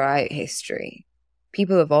throughout history.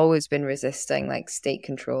 People have always been resisting like state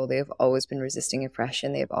control. They have always been resisting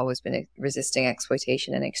oppression. They have always been resisting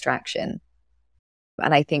exploitation and extraction.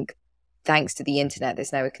 And I think thanks to the internet,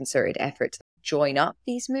 there's now a concerted effort to join up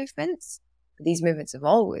these movements. These movements have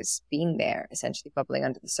always been there, essentially bubbling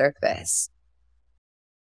under the surface.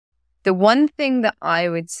 The one thing that I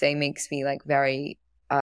would say makes me like very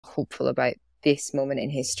hopeful about this moment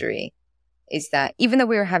in history is that even though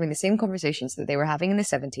we were having the same conversations that they were having in the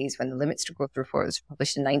 70s when the Limits to Growth report was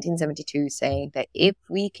published in 1972, saying that if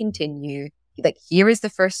we continue, like here is the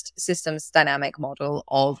first systems dynamic model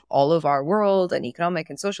of all of our world and economic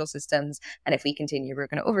and social systems, and if we continue, we're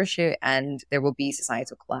going to overshoot and there will be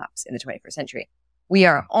societal collapse in the 21st century. We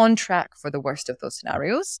are on track for the worst of those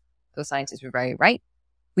scenarios. Those scientists were very right.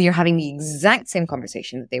 We are having the exact same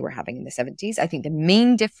conversation that they were having in the 70s. I think the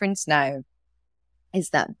main difference now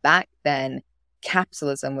is that back then,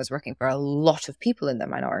 capitalism was working for a lot of people in the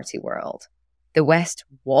minority world. The West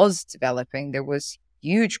was developing. There was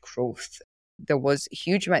huge growth. There was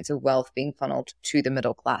huge amounts of wealth being funneled to the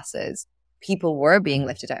middle classes. People were being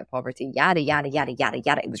lifted out of poverty, yada, yada, yada, yada,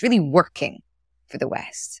 yada. It was really working for the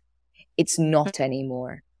West. It's not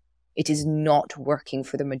anymore. It is not working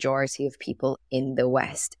for the majority of people in the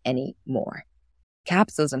West anymore.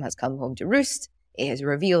 Capitalism has come home to roost. It has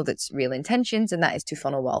revealed its real intentions, and that is to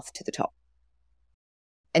funnel wealth to the top.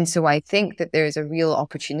 And so I think that there is a real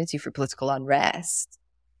opportunity for political unrest,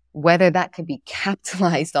 whether that can be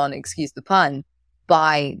capitalized on, excuse the pun,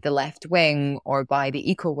 by the left wing or by the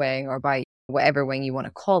eco wing or by whatever wing you want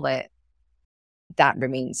to call it. That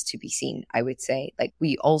remains to be seen, I would say. Like,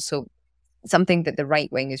 we also, something that the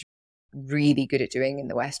right wing is really good at doing in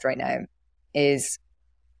the West right now is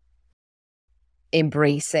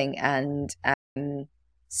embracing and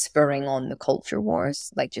spurring on the culture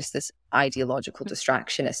wars, like just this ideological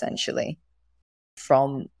distraction, essentially,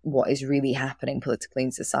 from what is really happening politically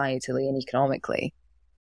and societally and economically.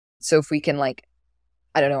 So if we can, like,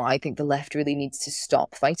 I don't know, I think the left really needs to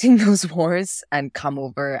stop fighting those wars and come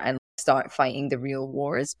over and start fighting the real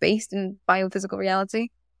wars based in biophysical reality,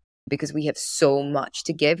 because we have so much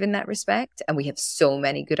to give in that respect, and we have so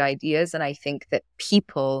many good ideas. And I think that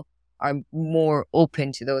people are more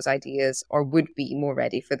open to those ideas, or would be more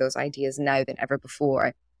ready for those ideas now than ever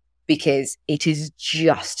before, because it is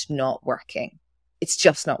just not working. It's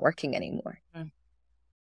just not working anymore.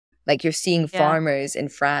 Like, you're seeing farmers in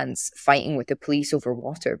France fighting with the police over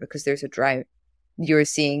water because there's a drought. You're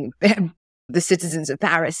seeing the citizens of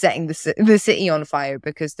Paris setting the city on fire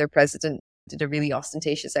because their president did a really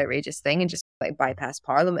ostentatious, outrageous thing and just like bypassed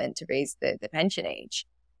parliament to raise the pension age,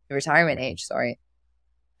 the retirement age, sorry.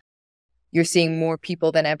 You're seeing more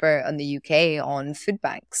people than ever in the UK on food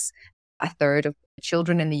banks. A third of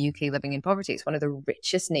children in the UK living in poverty. It's one of the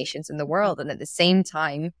richest nations in the world. And at the same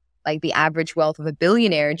time, like, the average wealth of a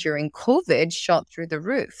billionaire during COVID shot through the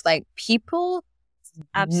roof. Like, people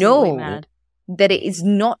know that it is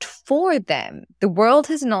not for them. The world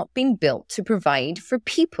has not been built to provide for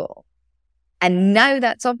people. And now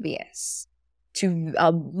that's obvious to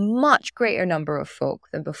a much greater number of folk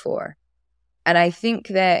than before. And I think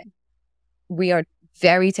that we are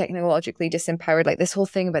very technologically disempowered. Like, this whole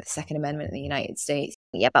thing about the Second Amendment in the United States.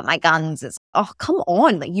 Yeah, but my guns is, oh, come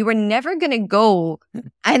on. Like, you were never going to go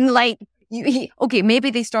and like, okay,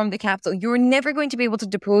 maybe they stormed the Capitol. You were never going to be able to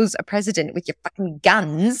depose a president with your fucking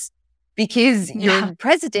guns because your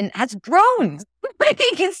president has drones. Like,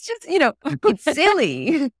 it's just, you know, it's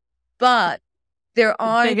silly. But there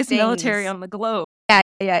are the biggest military on the globe.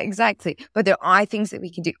 Yeah, exactly. But there are things that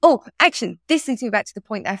we can do. Oh, actually, this leads me back to the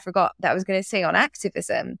point that I forgot that I was going to say on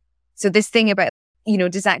activism. So this thing about, you know,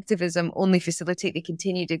 does activism only facilitate the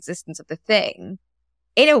continued existence of the thing?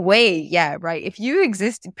 In a way, yeah, right. If you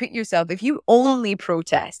exist and if you only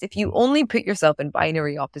protest, if you only put yourself in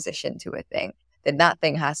binary opposition to a thing, then that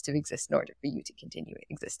thing has to exist in order for you to continue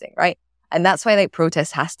existing, right? And that's why, like,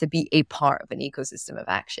 protest has to be a part of an ecosystem of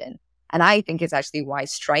action. And I think it's actually why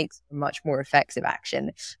strikes are much more effective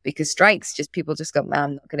action, because strikes, people just go, man,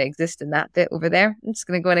 I'm not going to exist in that bit over there. I'm just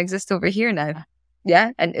going to go and exist over here now.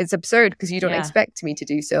 Yeah. And it's absurd because you don't expect me to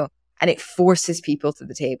do so. And it forces people to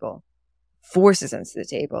the table, forces them to the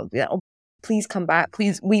table. You know, oh, please come back.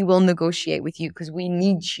 Please, we will negotiate with you because we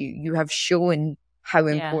need you. You have shown how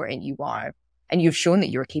important you are. And you've shown that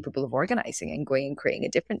you're capable of organizing and going and creating a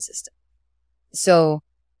different system. So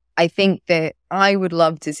I think that I would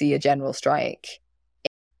love to see a general strike.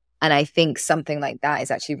 And I think something like that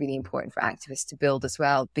is actually really important for activists to build as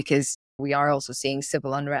well, because we are also seeing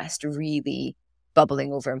civil unrest really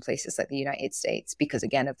bubbling over in places like the United States because,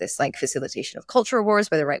 again, of this like facilitation of cultural wars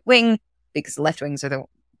by the right wing, because the left wings are the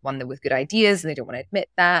one that with good ideas and they don't want to admit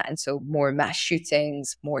that. And so more mass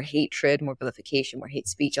shootings, more hatred, more vilification, more hate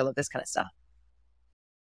speech, all of this kind of stuff.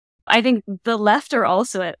 I think the left are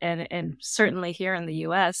also, and certainly here in the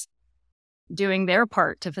US, doing their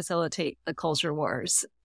part to facilitate the culture wars.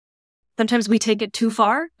 Sometimes we take it too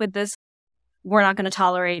far with this. We're not going to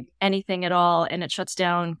tolerate anything at all. And it shuts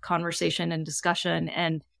down conversation and discussion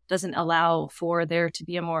and doesn't allow for there to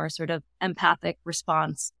be a more sort of empathic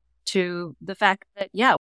response to the fact that,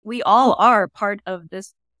 yeah, we all are part of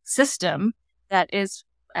this system that is,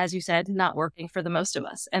 as you said, not working for the most of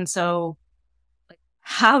us. And so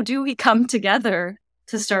how do we come together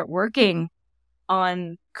to start working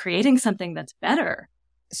on creating something that's better?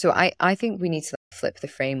 So I think we need to flip the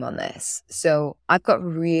frame on this. So I've got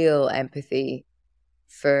real empathy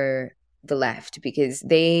for the left because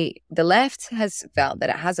the left has felt that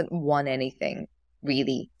it hasn't won anything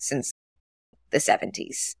really since the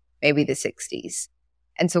 70s, maybe the 60s.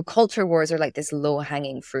 And so culture wars are like this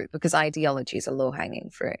low-hanging fruit because ideology is a low-hanging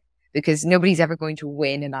fruit because nobody's ever going to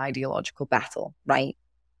win an ideological battle, right?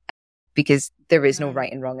 because there is no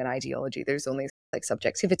right and wrong in ideology. There's only like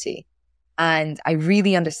subjectivity. And I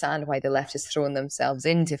really understand why the left has thrown themselves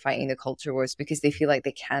into fighting the culture wars, because they feel like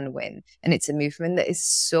they can win. And it's a movement that is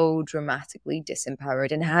so dramatically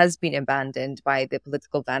disempowered and has been abandoned by the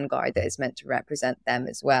political vanguard that is meant to represent them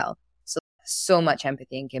as well. So much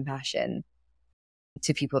empathy and compassion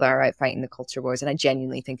to people that are out fighting the culture wars. And I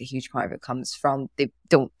genuinely think a huge part of it comes from they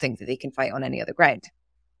don't think that they can fight on any other ground.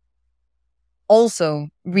 Also,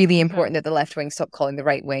 really important that the left wing stop calling the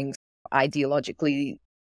right wing ideologically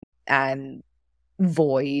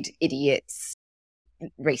void, idiots,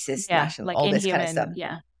 racist, national, like all this kind of stuff.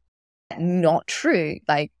 Yeah. Not true.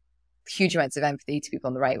 Like, huge amounts of empathy to people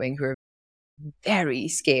on the right wing who are very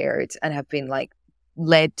scared and have been like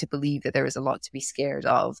led to believe that there is a lot to be scared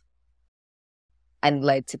of, and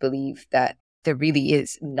led to believe that there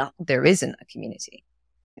isn't a community.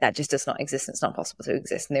 That just does not exist, and it's not possible to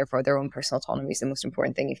exist, and therefore their own personal autonomy is the most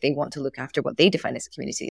important thing if they want to look after what they define as a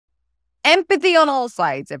community. Empathy on all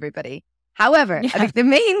sides, everybody. However, I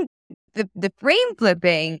think the frame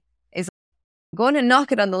flipping is going to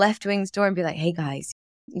knock it on the left wing's door and be like, hey guys,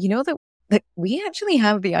 you know that we actually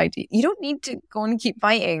have the idea. You don't need to go and keep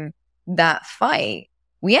fighting that fight.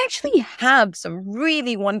 We actually have some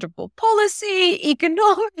really wonderful policy,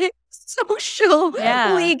 economic, social,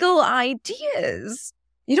 legal ideas.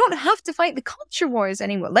 You don't have to fight the culture wars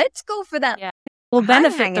anymore. Let's go for that. Yeah. Will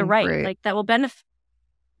benefit the right. Fruit. Like that will benefit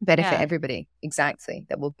everybody. Exactly.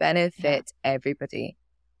 That will benefit everybody.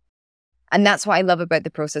 And that's what I love about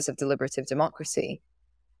the process of deliberative democracy,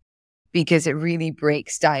 because it really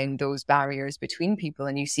breaks down those barriers between people.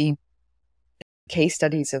 And you see case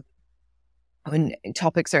studies of when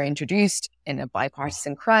topics are introduced in a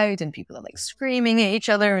bipartisan crowd and people are like screaming at each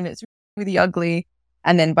other and it's really ugly.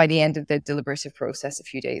 And then by the end of the deliberative process, a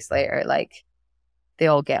few days later, like they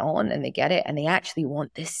all get on and they get it and they actually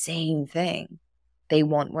want the same thing. They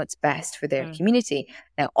want what's best for their community.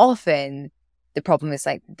 Now, often the problem is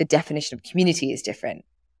like the definition of community is different,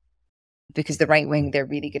 because the right wing, they're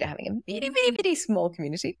really good at having a really, really, really small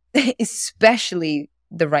community, especially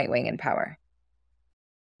the right wing in power.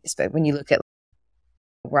 But when you look at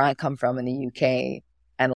where I come from in the UK,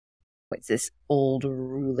 and it's this old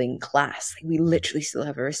ruling class, like we literally still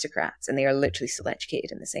have aristocrats and they are literally still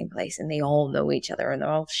educated in the same place and they all know each other and they're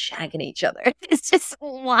all shagging each other. It's just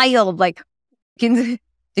wild. Like the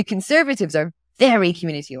conservatives are very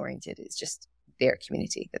community oriented. It's just their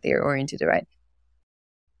community that they are oriented around.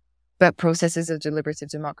 But processes of deliberative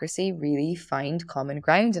democracy really find common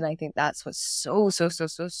ground. And I think that's what's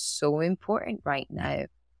so important right now.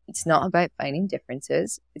 It's not about finding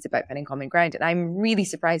differences. It's about finding common ground. And I'm really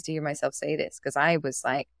surprised to hear myself say this, because I was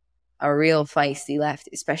like a real feisty left,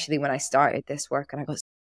 especially when I started this work. And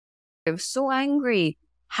I was so angry.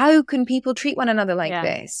 How can people treat one another like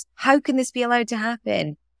this? How can this be allowed to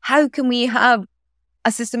happen? How can we have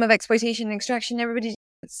a system of exploitation and extraction? Everybody,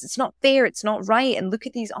 it's not fair. It's not right. And look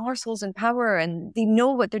at these arseholes in power and they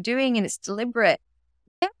know what they're doing and it's deliberate.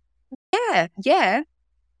 Yeah.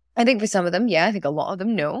 I think for some of them, I think a lot of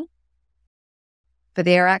them know. But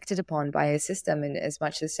they are acted upon by a system in as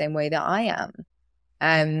much the same way that I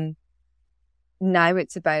am. Now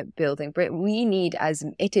it's about building. But we need,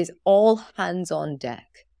 it is all hands on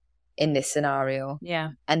deck in this scenario.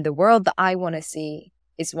 Yeah. And the world that I want to see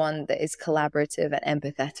is one that is collaborative and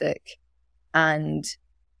empathetic. And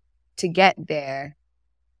to get there,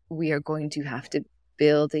 we are going to have to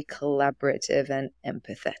build a collaborative and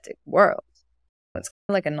empathetic world. It's kind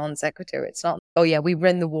of like a non sequitur. It's not, we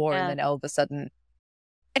win the war and then all of a sudden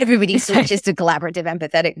everybody switches to collaborative,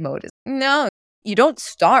 empathetic mode. No, you don't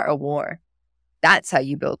start a war. That's how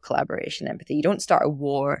you build collaboration, empathy. You don't start a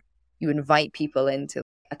war. You invite people into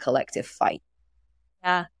a collective fight.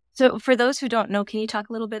 Yeah. So for those who don't know, can you talk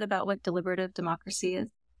a little bit about what deliberative democracy is?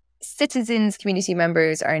 Citizens, community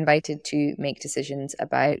members are invited to make decisions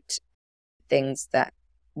about things that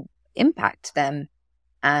impact them.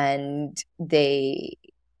 And they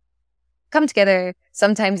come together.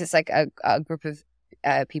 Sometimes it's like a group of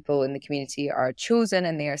people in the community are chosen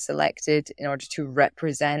and they are selected in order to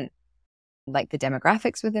represent like the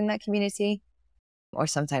demographics within that community. Or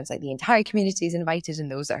sometimes like the entire community is invited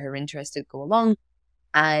and those that are interested go along.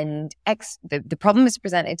 And the problem is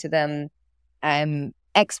presented to them.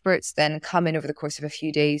 Experts then come in over the course of a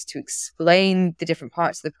few days to explain the different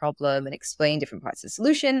parts of the problem and explain different parts of the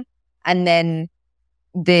solution. And then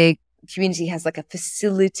the community has like a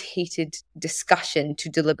facilitated discussion to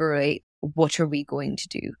deliberate what are we going to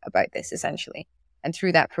do about this, essentially. And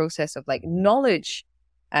through that process of like knowledge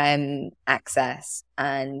access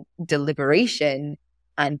and deliberation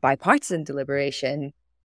and bipartisan deliberation,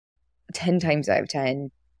 10 times out of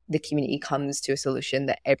 10, the community comes to a solution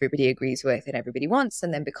that everybody agrees with and everybody wants.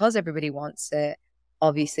 And then because everybody wants it,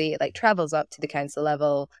 obviously it like travels up to the council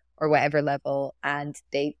level or whatever level, and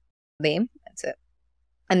they implement it.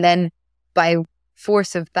 And then by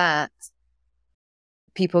force of that,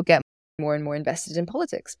 people get more and more invested in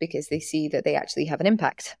politics because they see that they actually have an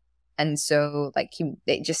impact. And so like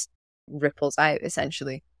it just ripples out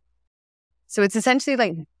essentially. So it's essentially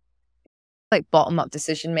like bottom-up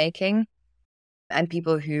decision making. And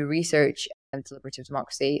people who research deliberative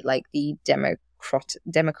democracy, like the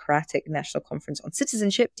Democratic National Conference on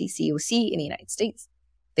Citizenship, DCOC, in the United States,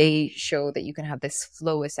 they show that you can have this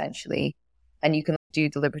flow essentially, and you can do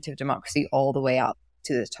deliberative democracy all the way up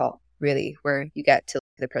to the top, really, where you get to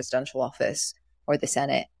the presidential office or the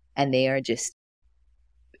Senate, and they are just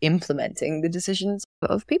implementing the decisions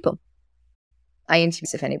of people. I interview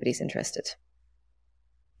if anybody's interested.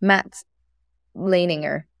 Matt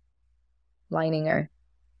Leininger.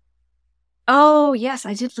 Oh, yes,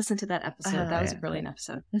 I did listen to that episode. Oh, that was yeah. a brilliant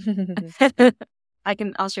episode.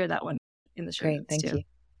 I'll share that one in the show notes. Great, thank you.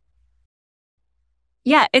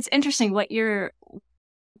 Yeah, it's interesting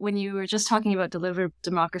when you were just talking about deliberative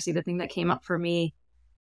democracy, the thing that came up for me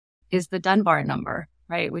is the Dunbar number,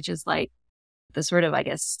 right? Which is like the sort of, I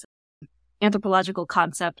guess, anthropological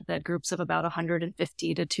concept that groups of about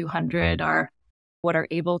 150 to 200 are what are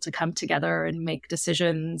able to come together and make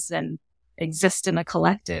decisions and exist in a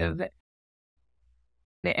collective.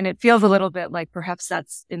 And it feels a little bit like perhaps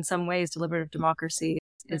that's in some ways deliberative democracy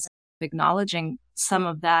is acknowledging some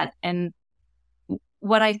of that. And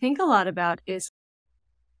what I think a lot about is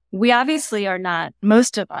we obviously are not,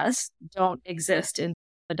 most of us don't exist in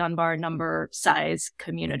the Dunbar number size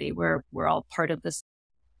community where we're all part of this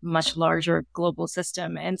much larger global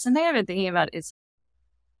system. And something I've been thinking about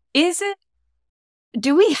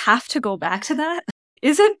do we have to go back to that?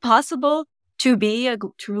 Is it possible to be a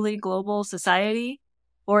truly global society?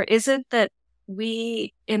 Or is it that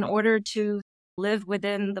we, in order to live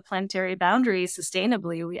within the planetary boundaries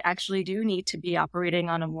sustainably, we actually do need to be operating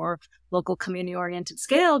on a more local community-oriented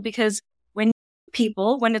scale? Because when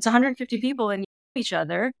it's 150 people and you know each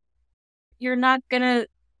other, you're not going to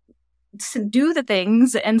do the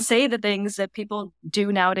things and say the things that people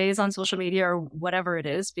do nowadays on social media or whatever it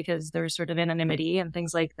is, because there's sort of anonymity and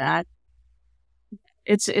things like that.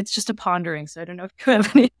 It's just a pondering. So I don't know if you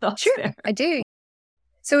have any thoughts there. I do.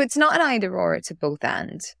 So it's not an either or, it's a both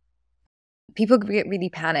and. People get really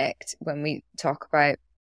panicked when we talk about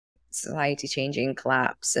society changing,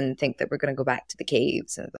 collapse, and think that we're going to go back to the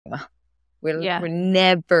caves. And well, we're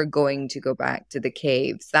never going to go back to the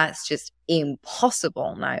caves. That's just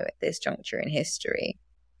impossible now at this juncture in history.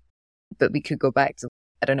 But we could go back to,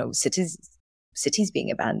 I don't know, cities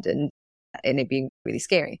being abandoned and it being really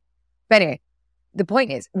scary. But anyway, the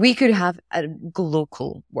point is we could have a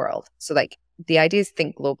global world. So like the idea is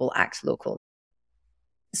think global, act local.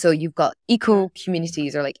 So you've got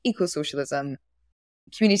eco-communities or like eco-socialism,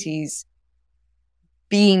 communities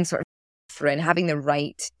being sort of different, having the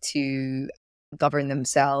right to govern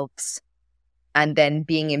themselves, and then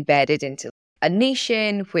being embedded into a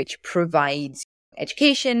nation which provides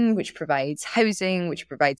education, which provides housing, which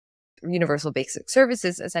provides universal basic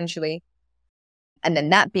services, essentially. And then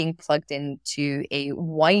that being plugged into a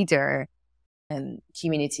wider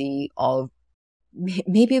community of,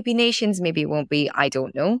 maybe it'll be nations, maybe it won't be, I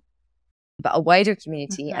don't know, but a wider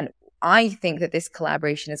community. Mm-hmm. And I think that this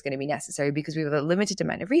collaboration is going to be necessary because we have a limited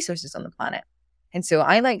amount of resources on the planet. And so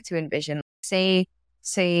I like to envision, say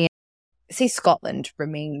Scotland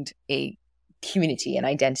remained a community, an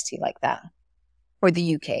identity like that, or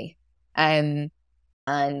the UK. And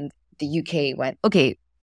the UK went, okay,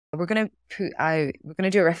 we're going to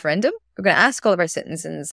do a referendum. We're going to ask all of our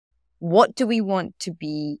citizens, what do we want to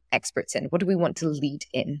be experts in? What do we want to lead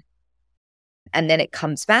in? And then it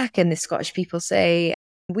comes back and the Scottish people say,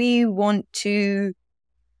 we want to,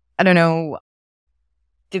 I don't know,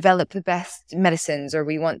 develop the best medicines, or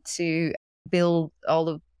we want to build all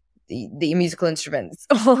of the musical instruments,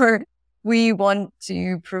 or we want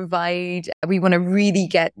to really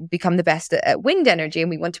become the best at wind energy, and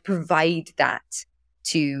we want to provide that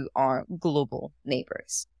to our global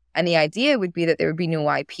neighbors. And the idea would be that there would be no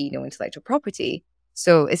IP, no intellectual property.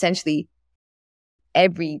 So essentially,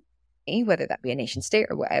 whether that be a nation state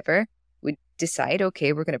or whatever, would decide,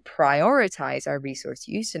 okay, we're going to prioritize our resource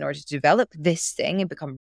use in order to develop this thing and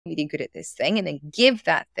become really good at this thing, and then give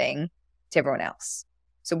that thing to everyone else.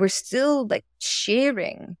 So we're still like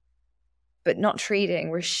sharing, but not trading.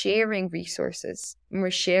 We're sharing resources, and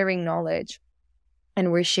we're sharing knowledge,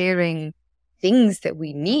 and we're sharing things that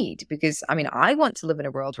we need. Because I mean, I want to live in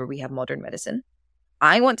a world where we have modern medicine,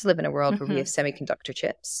 I want to live in a world where we have semiconductor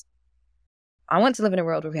chips. I want to live in a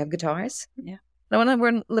world where we have guitars. Yeah. I want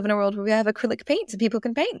to live in a world where we have acrylic paint so people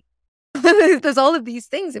can paint. There's all of these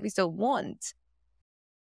things that we still want.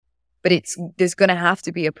 But there's going to have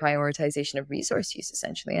to be a prioritization of resource use,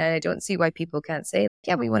 essentially. And I don't see why people can't say,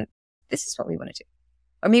 yeah, this is what we want to do.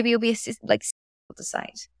 Or maybe it'll be like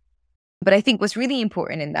decide. But I think what's really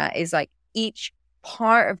important in that is like each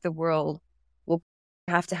part of the world will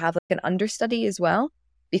have to have like an understudy as well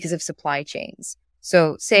because of supply chains.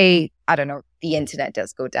 So say, I don't know, the internet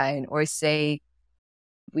does go down, or say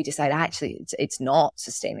we decide actually it's not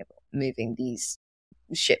sustainable moving these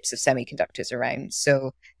ships of semiconductors around.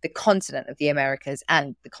 So the continent of the Americas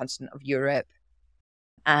and the continent of Europe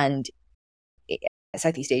and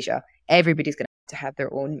Southeast Asia, everybody's going to have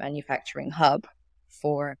their own manufacturing hub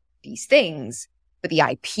for these things, but the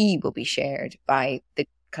IP will be shared by the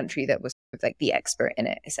country that was like the expert in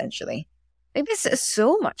it, essentially. Like, this is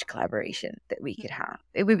so much collaboration that we could have.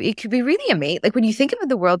 It could be really amazing. Like when you think about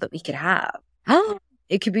the world that we could have,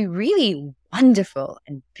 it could be really wonderful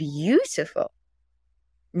and beautiful.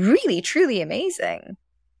 Really, truly amazing.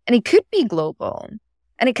 And it could be global.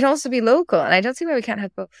 And it can also be local. And I don't see why we can't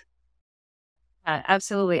have both.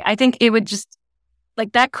 Absolutely. I think it would just,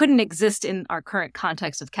 like, that couldn't exist in our current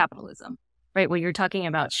context of capitalism, right? When you're talking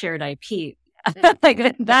about shared IP,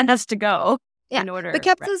 like that has to go in order. But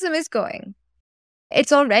capitalism is going.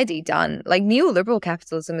 It's already done. Like neoliberal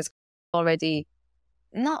capitalism is already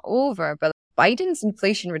not over, but Biden's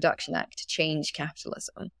Inflation Reduction Act changed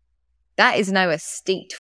capitalism. That is now a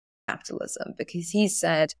state capitalism because he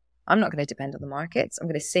said, I'm not going to depend on the markets. I'm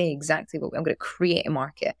going to say exactly what I'm going to create a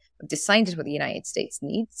market. I've decided what the United States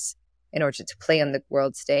needs in order to play on the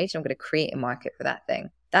world stage. I'm going to create a market for that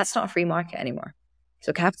thing. That's not a free market anymore.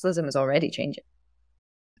 So capitalism is already changing.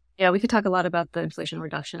 Yeah, we could talk a lot about the Inflation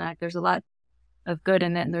Reduction Act. There's a lot of good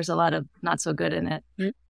in it and there's a lot of not so good in it. Mm-hmm.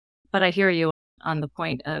 But I hear you on the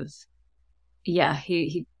point of,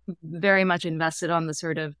 he very much invested on the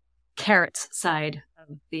sort of carrots side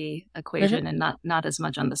of the equation and not as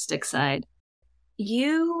much on the stick side.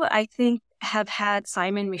 You, I think, have had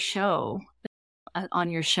Simon Michaud on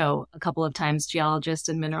your show a couple of times, geologist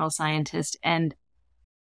and mineral scientist, and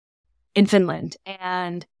in Finland.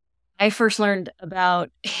 And I first learned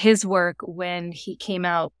about his work when he came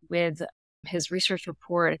out with his research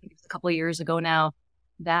report, I think it was a couple of years ago now,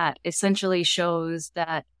 that essentially shows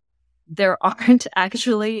that there aren't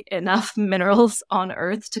actually enough minerals on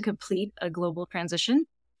Earth to complete a global transition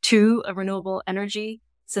to a renewable energy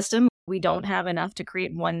system. We don't have enough to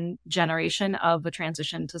create one generation of a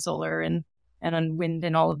transition to solar and on wind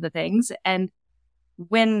and all of the things. And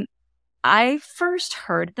when I first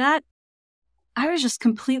heard that, I was just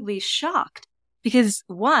completely shocked because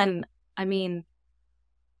one, I mean,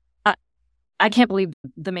 I can't believe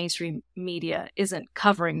the mainstream media isn't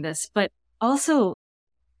covering this, but also,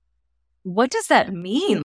 what does that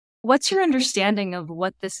mean? What's your understanding of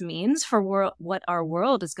what this means for what our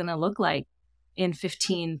world is going to look like in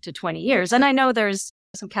 15 to 20 years? And I know there's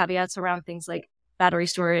some caveats around things like battery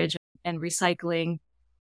storage and recycling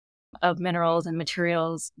of minerals and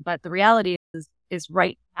materials, but the reality is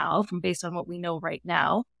right now, based on what we know right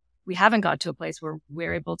now, we haven't got to a place where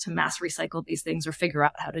we're able to mass recycle these things or figure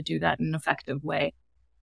out how to do that in an effective way.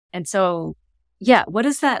 And so,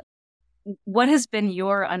 what has been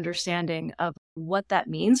your understanding of what that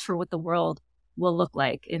means for what the world will look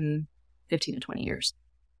like in 15 to 20 years?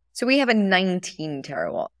 So we have a 19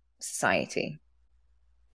 terawatt society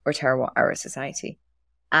or terawatt hour society,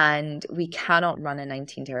 and we cannot run a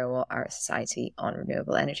 19 terawatt hour society on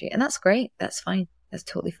renewable energy. And that's great. That's fine. That's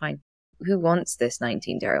totally fine. Who wants this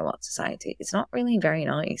 19 terawatt society? It's not really very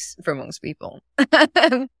nice for most people.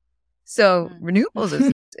 So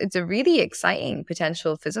renewables it's a really exciting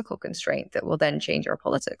potential physical constraint that will then change our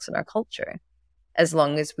politics and our culture, as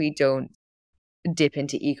long as we don't dip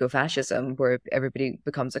into eco-fascism where everybody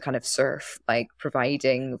becomes a kind of serf, like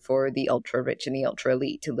providing for the ultra rich and the ultra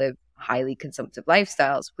elite to live highly consumptive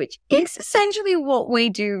lifestyles, which is essentially what we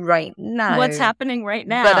do right now. What's happening right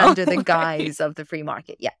now. But under the guise of the free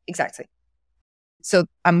market. Yeah, exactly. So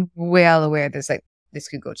I'm well aware this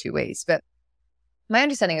could go two ways. But my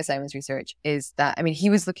understanding of Simon's research is that, I mean, he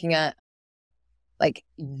was looking at like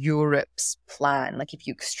Europe's plan. Like if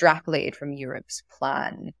you extrapolated from Europe's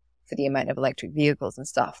plan for the amount of electric vehicles and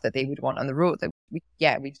stuff that they would want on the road,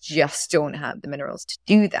 that we just don't have the minerals to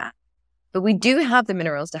do that. But we do have the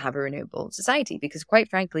minerals to have a renewable society, because quite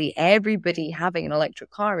frankly, everybody having an electric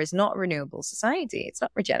car is not a renewable society. It's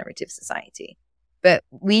not regenerative society. But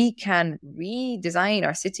we can redesign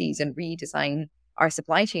our cities and redesign our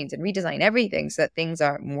supply chains and redesign everything so that things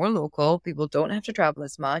are more local. People don't have to travel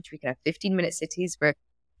as much. We can have 15-minute cities where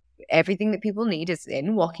everything that people need is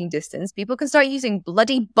in walking distance. People can start using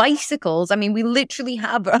bloody bicycles. I mean, we literally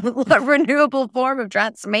have a renewable form of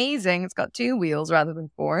transport. It's amazing. It's got 2 wheels rather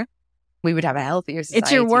than 4. We would have a healthier society.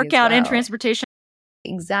 It's your workout and well. transportation.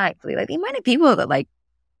 Exactly. Like the amount of people that like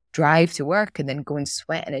drive to work and then go and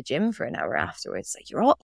sweat in a gym for an hour afterwards. Like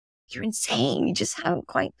you're insane. You just haven't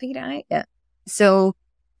quite figured it out yet. So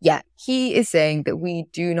yeah, he is saying that we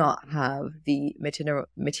do not have the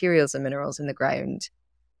materials and minerals in the ground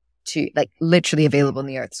to like literally available in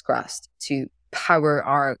the Earth's crust to power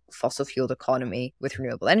our fossil fueled economy with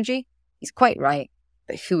renewable energy. He's quite right,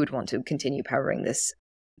 but who would want to continue powering this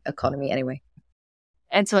economy anyway?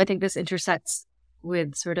 And so I think this intersects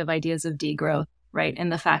with sort of ideas of degrowth, right?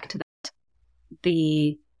 And the fact that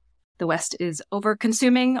the West is over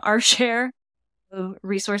consuming our share of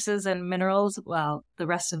resources and minerals, while the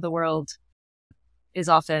rest of the world is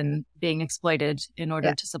often being exploited in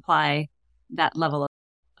order to supply that level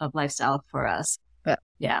of lifestyle for us.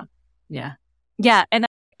 Yeah. And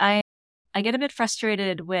I get a bit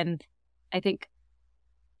frustrated when I think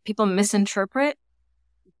people misinterpret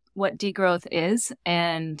what degrowth is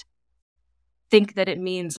and think that it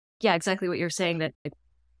means, exactly what you're saying, that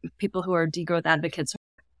people who are degrowth advocates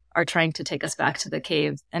are trying to take us back to the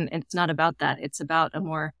cave. And it's not about that. It's about a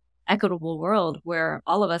more equitable world where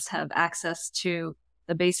all of us have access to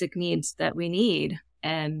the basic needs that we need.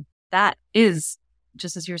 And that is,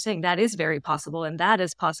 just as you're saying, that is very possible. And that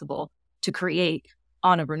is possible to create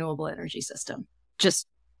on a renewable energy system, just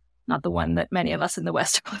not the one that many of us in the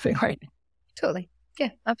West are living right now. Totally. Yeah,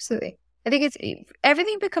 absolutely. I think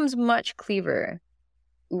everything becomes much clearer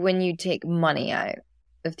when you take money out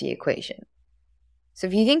of the equation. So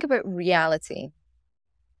if you think about reality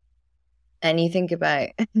and you think about,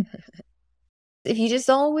 if you just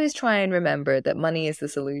always try and remember that money is the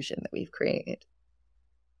solution that we've created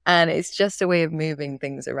and it's just a way of moving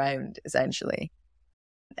things around essentially.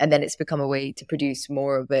 And then it's become a way to produce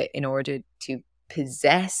more of it in order to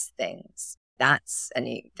possess things. That's a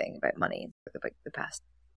neat thing about money for the past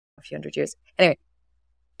few hundred years. Anyway,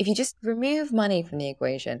 if you just remove money from the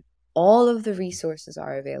equation, all of the resources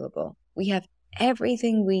are available. We have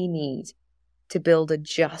everything we need to build a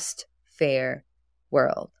just, fair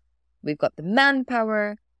world. We've got the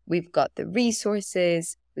manpower, we've got the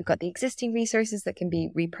resources, we've got the existing resources that can be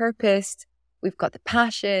repurposed, we've got the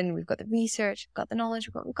passion, we've got the research, we've got the knowledge,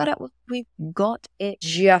 we've got it.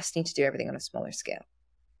 Just need to do everything on a smaller scale.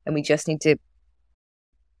 And we just need to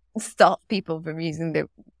stop people from using the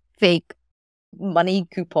fake money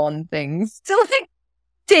coupon things to like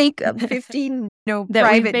take a 15 that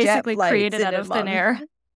private we basically jet created out of thin air.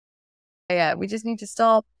 Yeah, we just need to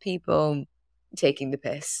stop people taking the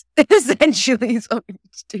piss. Essentially, is what we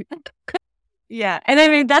need to do. Yeah, and I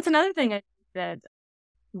mean that's another thing that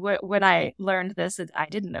when I learned this, I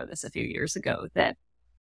didn't know this a few years ago. That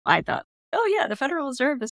I thought, oh yeah, the Federal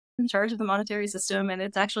Reserve is in charge of the monetary system, and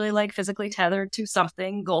it's actually like physically tethered to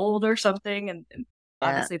something, gold or something, and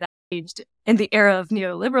obviously that changed in the era of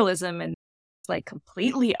neoliberalism, and it's like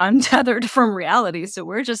completely untethered from reality. So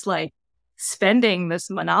we're just like spending this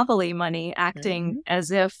monopoly money, acting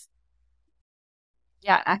as if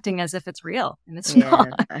it's real, and it's not.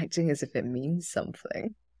 Acting as if it means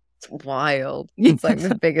something. It's wild. It's like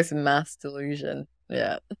the biggest mass delusion.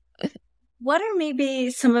 Yeah. What are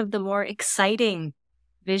maybe some of the more exciting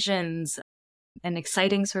visions and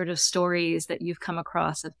exciting sort of stories that you've come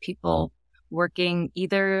across of people working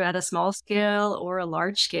either at a small scale or a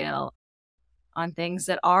large scale on things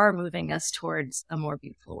that are moving us towards a more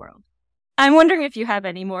beautiful world? I'm wondering if you have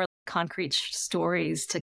any more concrete stories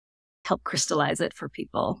to help crystallize it for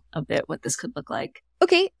people a bit, what this could look like.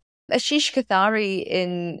 Okay. Ashish Kothari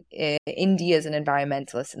in India is an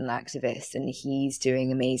environmentalist and an activist, and he's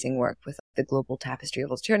doing amazing work with the Global Tapestry of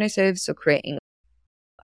Alternatives, so creating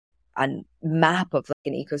a map of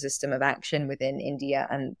like an ecosystem of action within India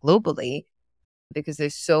and globally, because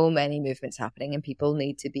there's so many movements happening and people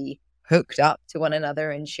need to be hooked up to one another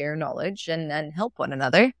and share knowledge and help one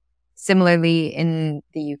another. Similarly, in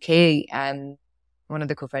the UK, one of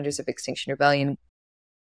the co-founders of Extinction Rebellion,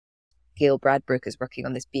 Gail Bradbrook, is working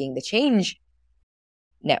on this Being the Change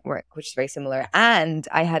network, which is very similar. And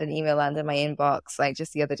I had an email land in my inbox like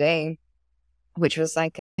just the other day, which was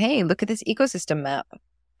like, hey, look at this ecosystem map.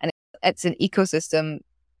 And it's an ecosystem,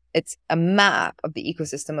 it's a map of the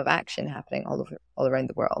ecosystem of action happening all around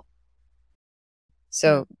the world.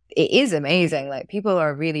 So it is amazing. Like people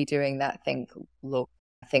are really doing that think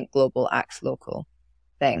global, act local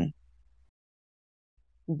thing.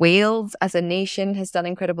 Wales as a nation has done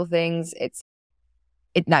incredible things. It's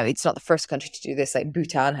It's not the first country to do this. Like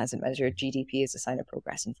Bhutan hasn't measured GDP as a sign of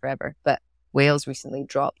progress in forever, but Wales recently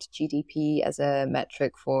dropped GDP as a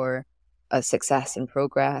metric for success and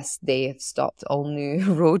progress. They have stopped all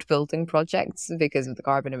new road building projects because of the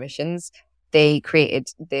carbon emissions. They created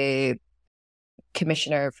the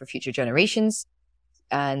Commissioner for Future Generations,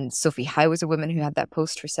 and Sophie Howe was a woman who had that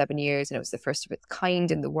post for 7 years, and it was the first of its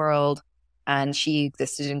kind in the world. And she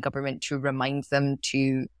existed in government to remind them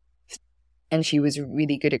to, and she was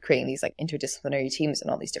really good at creating these like interdisciplinary teams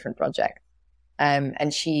and all these different projects.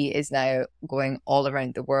 And she is now going all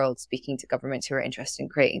around the world speaking to governments who are interested in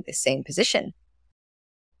creating the same position.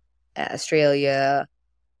 Australia,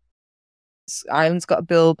 Ireland's got a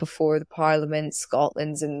bill before the Parliament.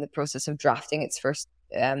 Scotland's in the process of drafting its first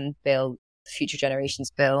bill, Future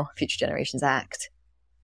Generations Act.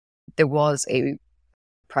 There was a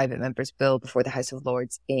private member's bill before the House of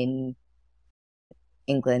Lords in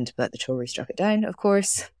England, but the Tories struck it down, of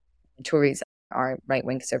course. The Tories are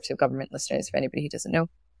right-wing conservative government, listeners, for anybody who doesn't know.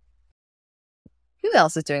 Who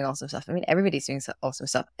else is doing awesome stuff? I mean, everybody's doing awesome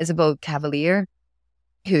stuff. Isabel Cavalier,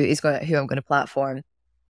 who I'm going to platform.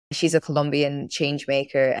 She's a Colombian change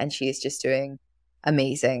maker, and she is just doing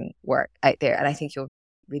amazing work out there. And I think you'll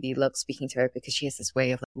really love speaking to her because she has this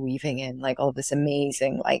way of like weaving in like all this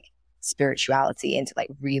amazing like spirituality into like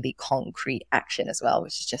really concrete action as well,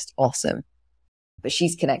 which is just awesome. But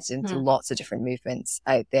she's connected into lots of different movements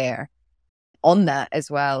out there. On that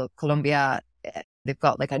as well, Colombia, they've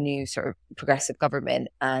got like a new sort of progressive government,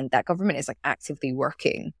 and that government is like actively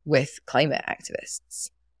working with climate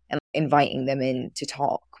activists and inviting them in to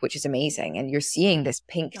talk, which is amazing. And you're seeing this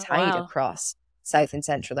pink tide across South and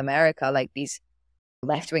Central America, like these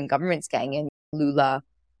left-wing governments getting in. Lula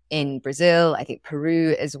in Brazil, I think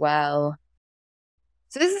Peru as well.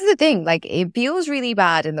 So this is the thing, like it feels really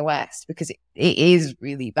bad in the West because it is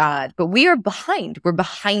really bad, but we are behind. We're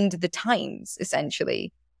behind the times,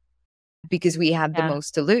 essentially, because we have the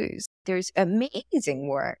most to lose. There's amazing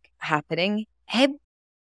work happening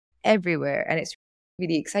everywhere, and it's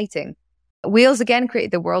really exciting. Wales, again,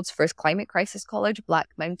 created the world's first climate crisis college, Black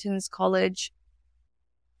Mountains College.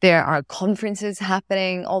 There are conferences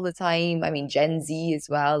happening all the time. I mean, Gen Z as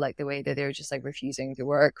well, like the way that they're just like refusing to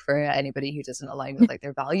work for anybody who doesn't align with like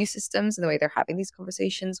their value systems, and the way they're having these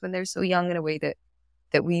conversations when they're so young in a way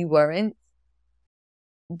that we weren't.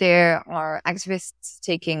 There are activists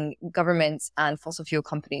taking governments and fossil fuel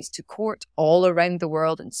companies to court all around the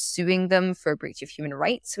world and suing them for breach of human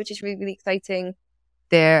rights, which is really, really exciting.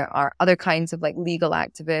 There are other kinds of like legal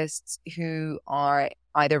activists who are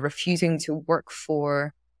either refusing to work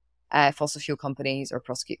for fossil fuel companies or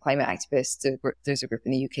prosecute climate activists. There's a group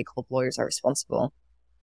in the UK called Lawyers Are Responsible.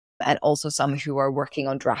 And also some who are working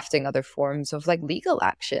on drafting other forms of like legal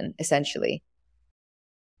action, essentially.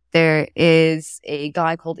 There is a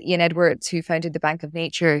guy called Ian Edwards who founded the Bank of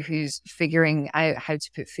Nature, who's figuring out how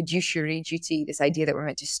to put fiduciary duty, this idea that we're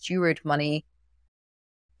meant to steward money,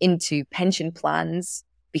 into pension plans,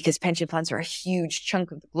 because pension plans are a huge chunk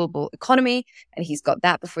of the global economy. And he's got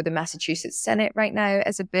that before the Massachusetts Senate right now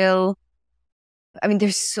as a bill. I mean,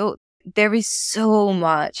 there is so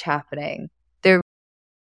much happening. There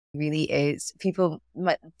really is. People,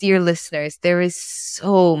 my dear listeners, there is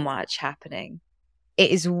so much happening. It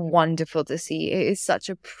is wonderful to see. It is such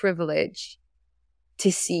a privilege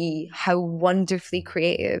to see how wonderfully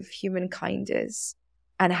creative humankind is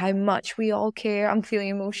and how much we all care. I'm feeling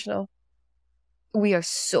emotional. We are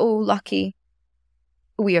so lucky.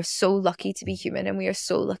 We are so lucky to be human, and we are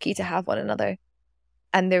so lucky to have one another.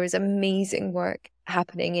 And there is amazing work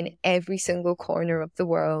happening in every single corner of the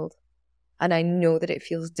world. And I know that it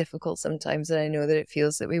feels difficult sometimes, and I know that it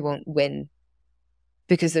feels that we won't win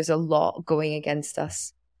because there's a lot going against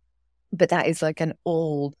us. But that is like an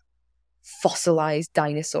old fossilized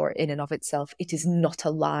dinosaur in and of itself. It is not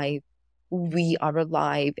alive. We are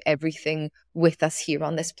alive. Everything with us here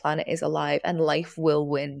on this planet is alive, and life will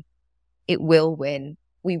win. It will win.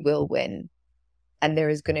 We will win. And there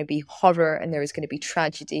is going to be horror and there is going to be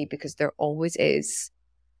tragedy, because there always is.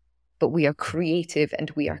 But we are creative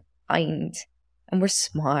and we are kind and we're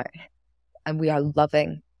smart and we are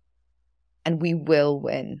loving, and we will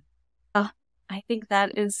win. I think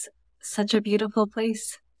that is such a beautiful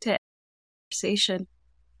place to end the conversation.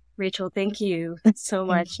 Rachel, thank you so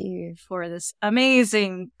much for this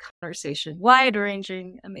amazing conversation,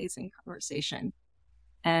 wide-ranging, amazing conversation.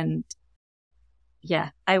 And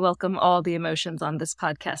yeah, I welcome all the emotions on this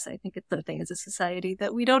podcast. I think it's something as a society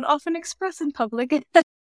that we don't often express in public.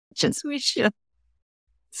 Just we should.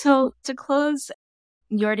 So to close,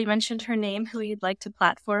 you already mentioned her name, who you'd like to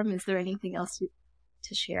platform. Is there anything else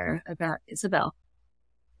to share about Isabel?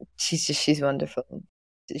 She's wonderful.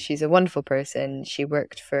 She's a wonderful person. She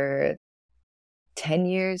worked for 10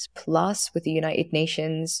 years plus with the United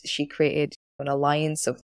Nations. She created an alliance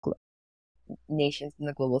of nations in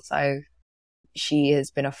the global south. She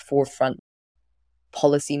has been a forefront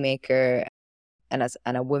policymaker and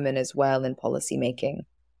a woman as well in policymaking,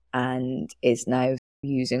 and is now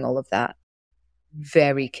using all of that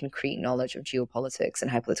very concrete knowledge of geopolitics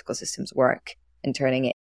and how political systems work and turning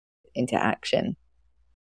it into action.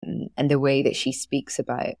 And the way that she speaks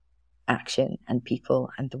about action and people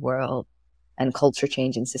and the world and culture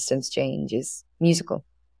change and systems change is musical.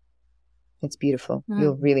 It's beautiful.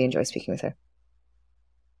 You'll really enjoy speaking with her.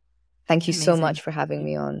 Thank you so much for having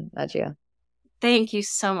me on, Nadia. Thank you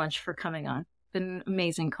so much for coming on. It's been an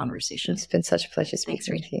amazing conversation. It's been such a pleasure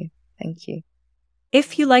speaking with you. Thank you.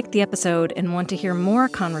 If you liked the episode and want to hear more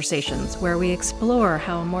conversations where we explore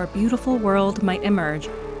how a more beautiful world might emerge,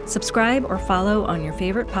 subscribe or follow on your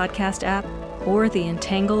favorite podcast app or the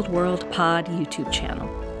Entangled World Pod YouTube channel.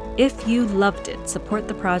 If you loved it, support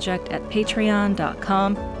the project at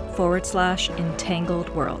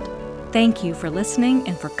patreon.com/entangledworld. Thank you for listening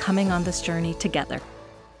and for coming on this journey together.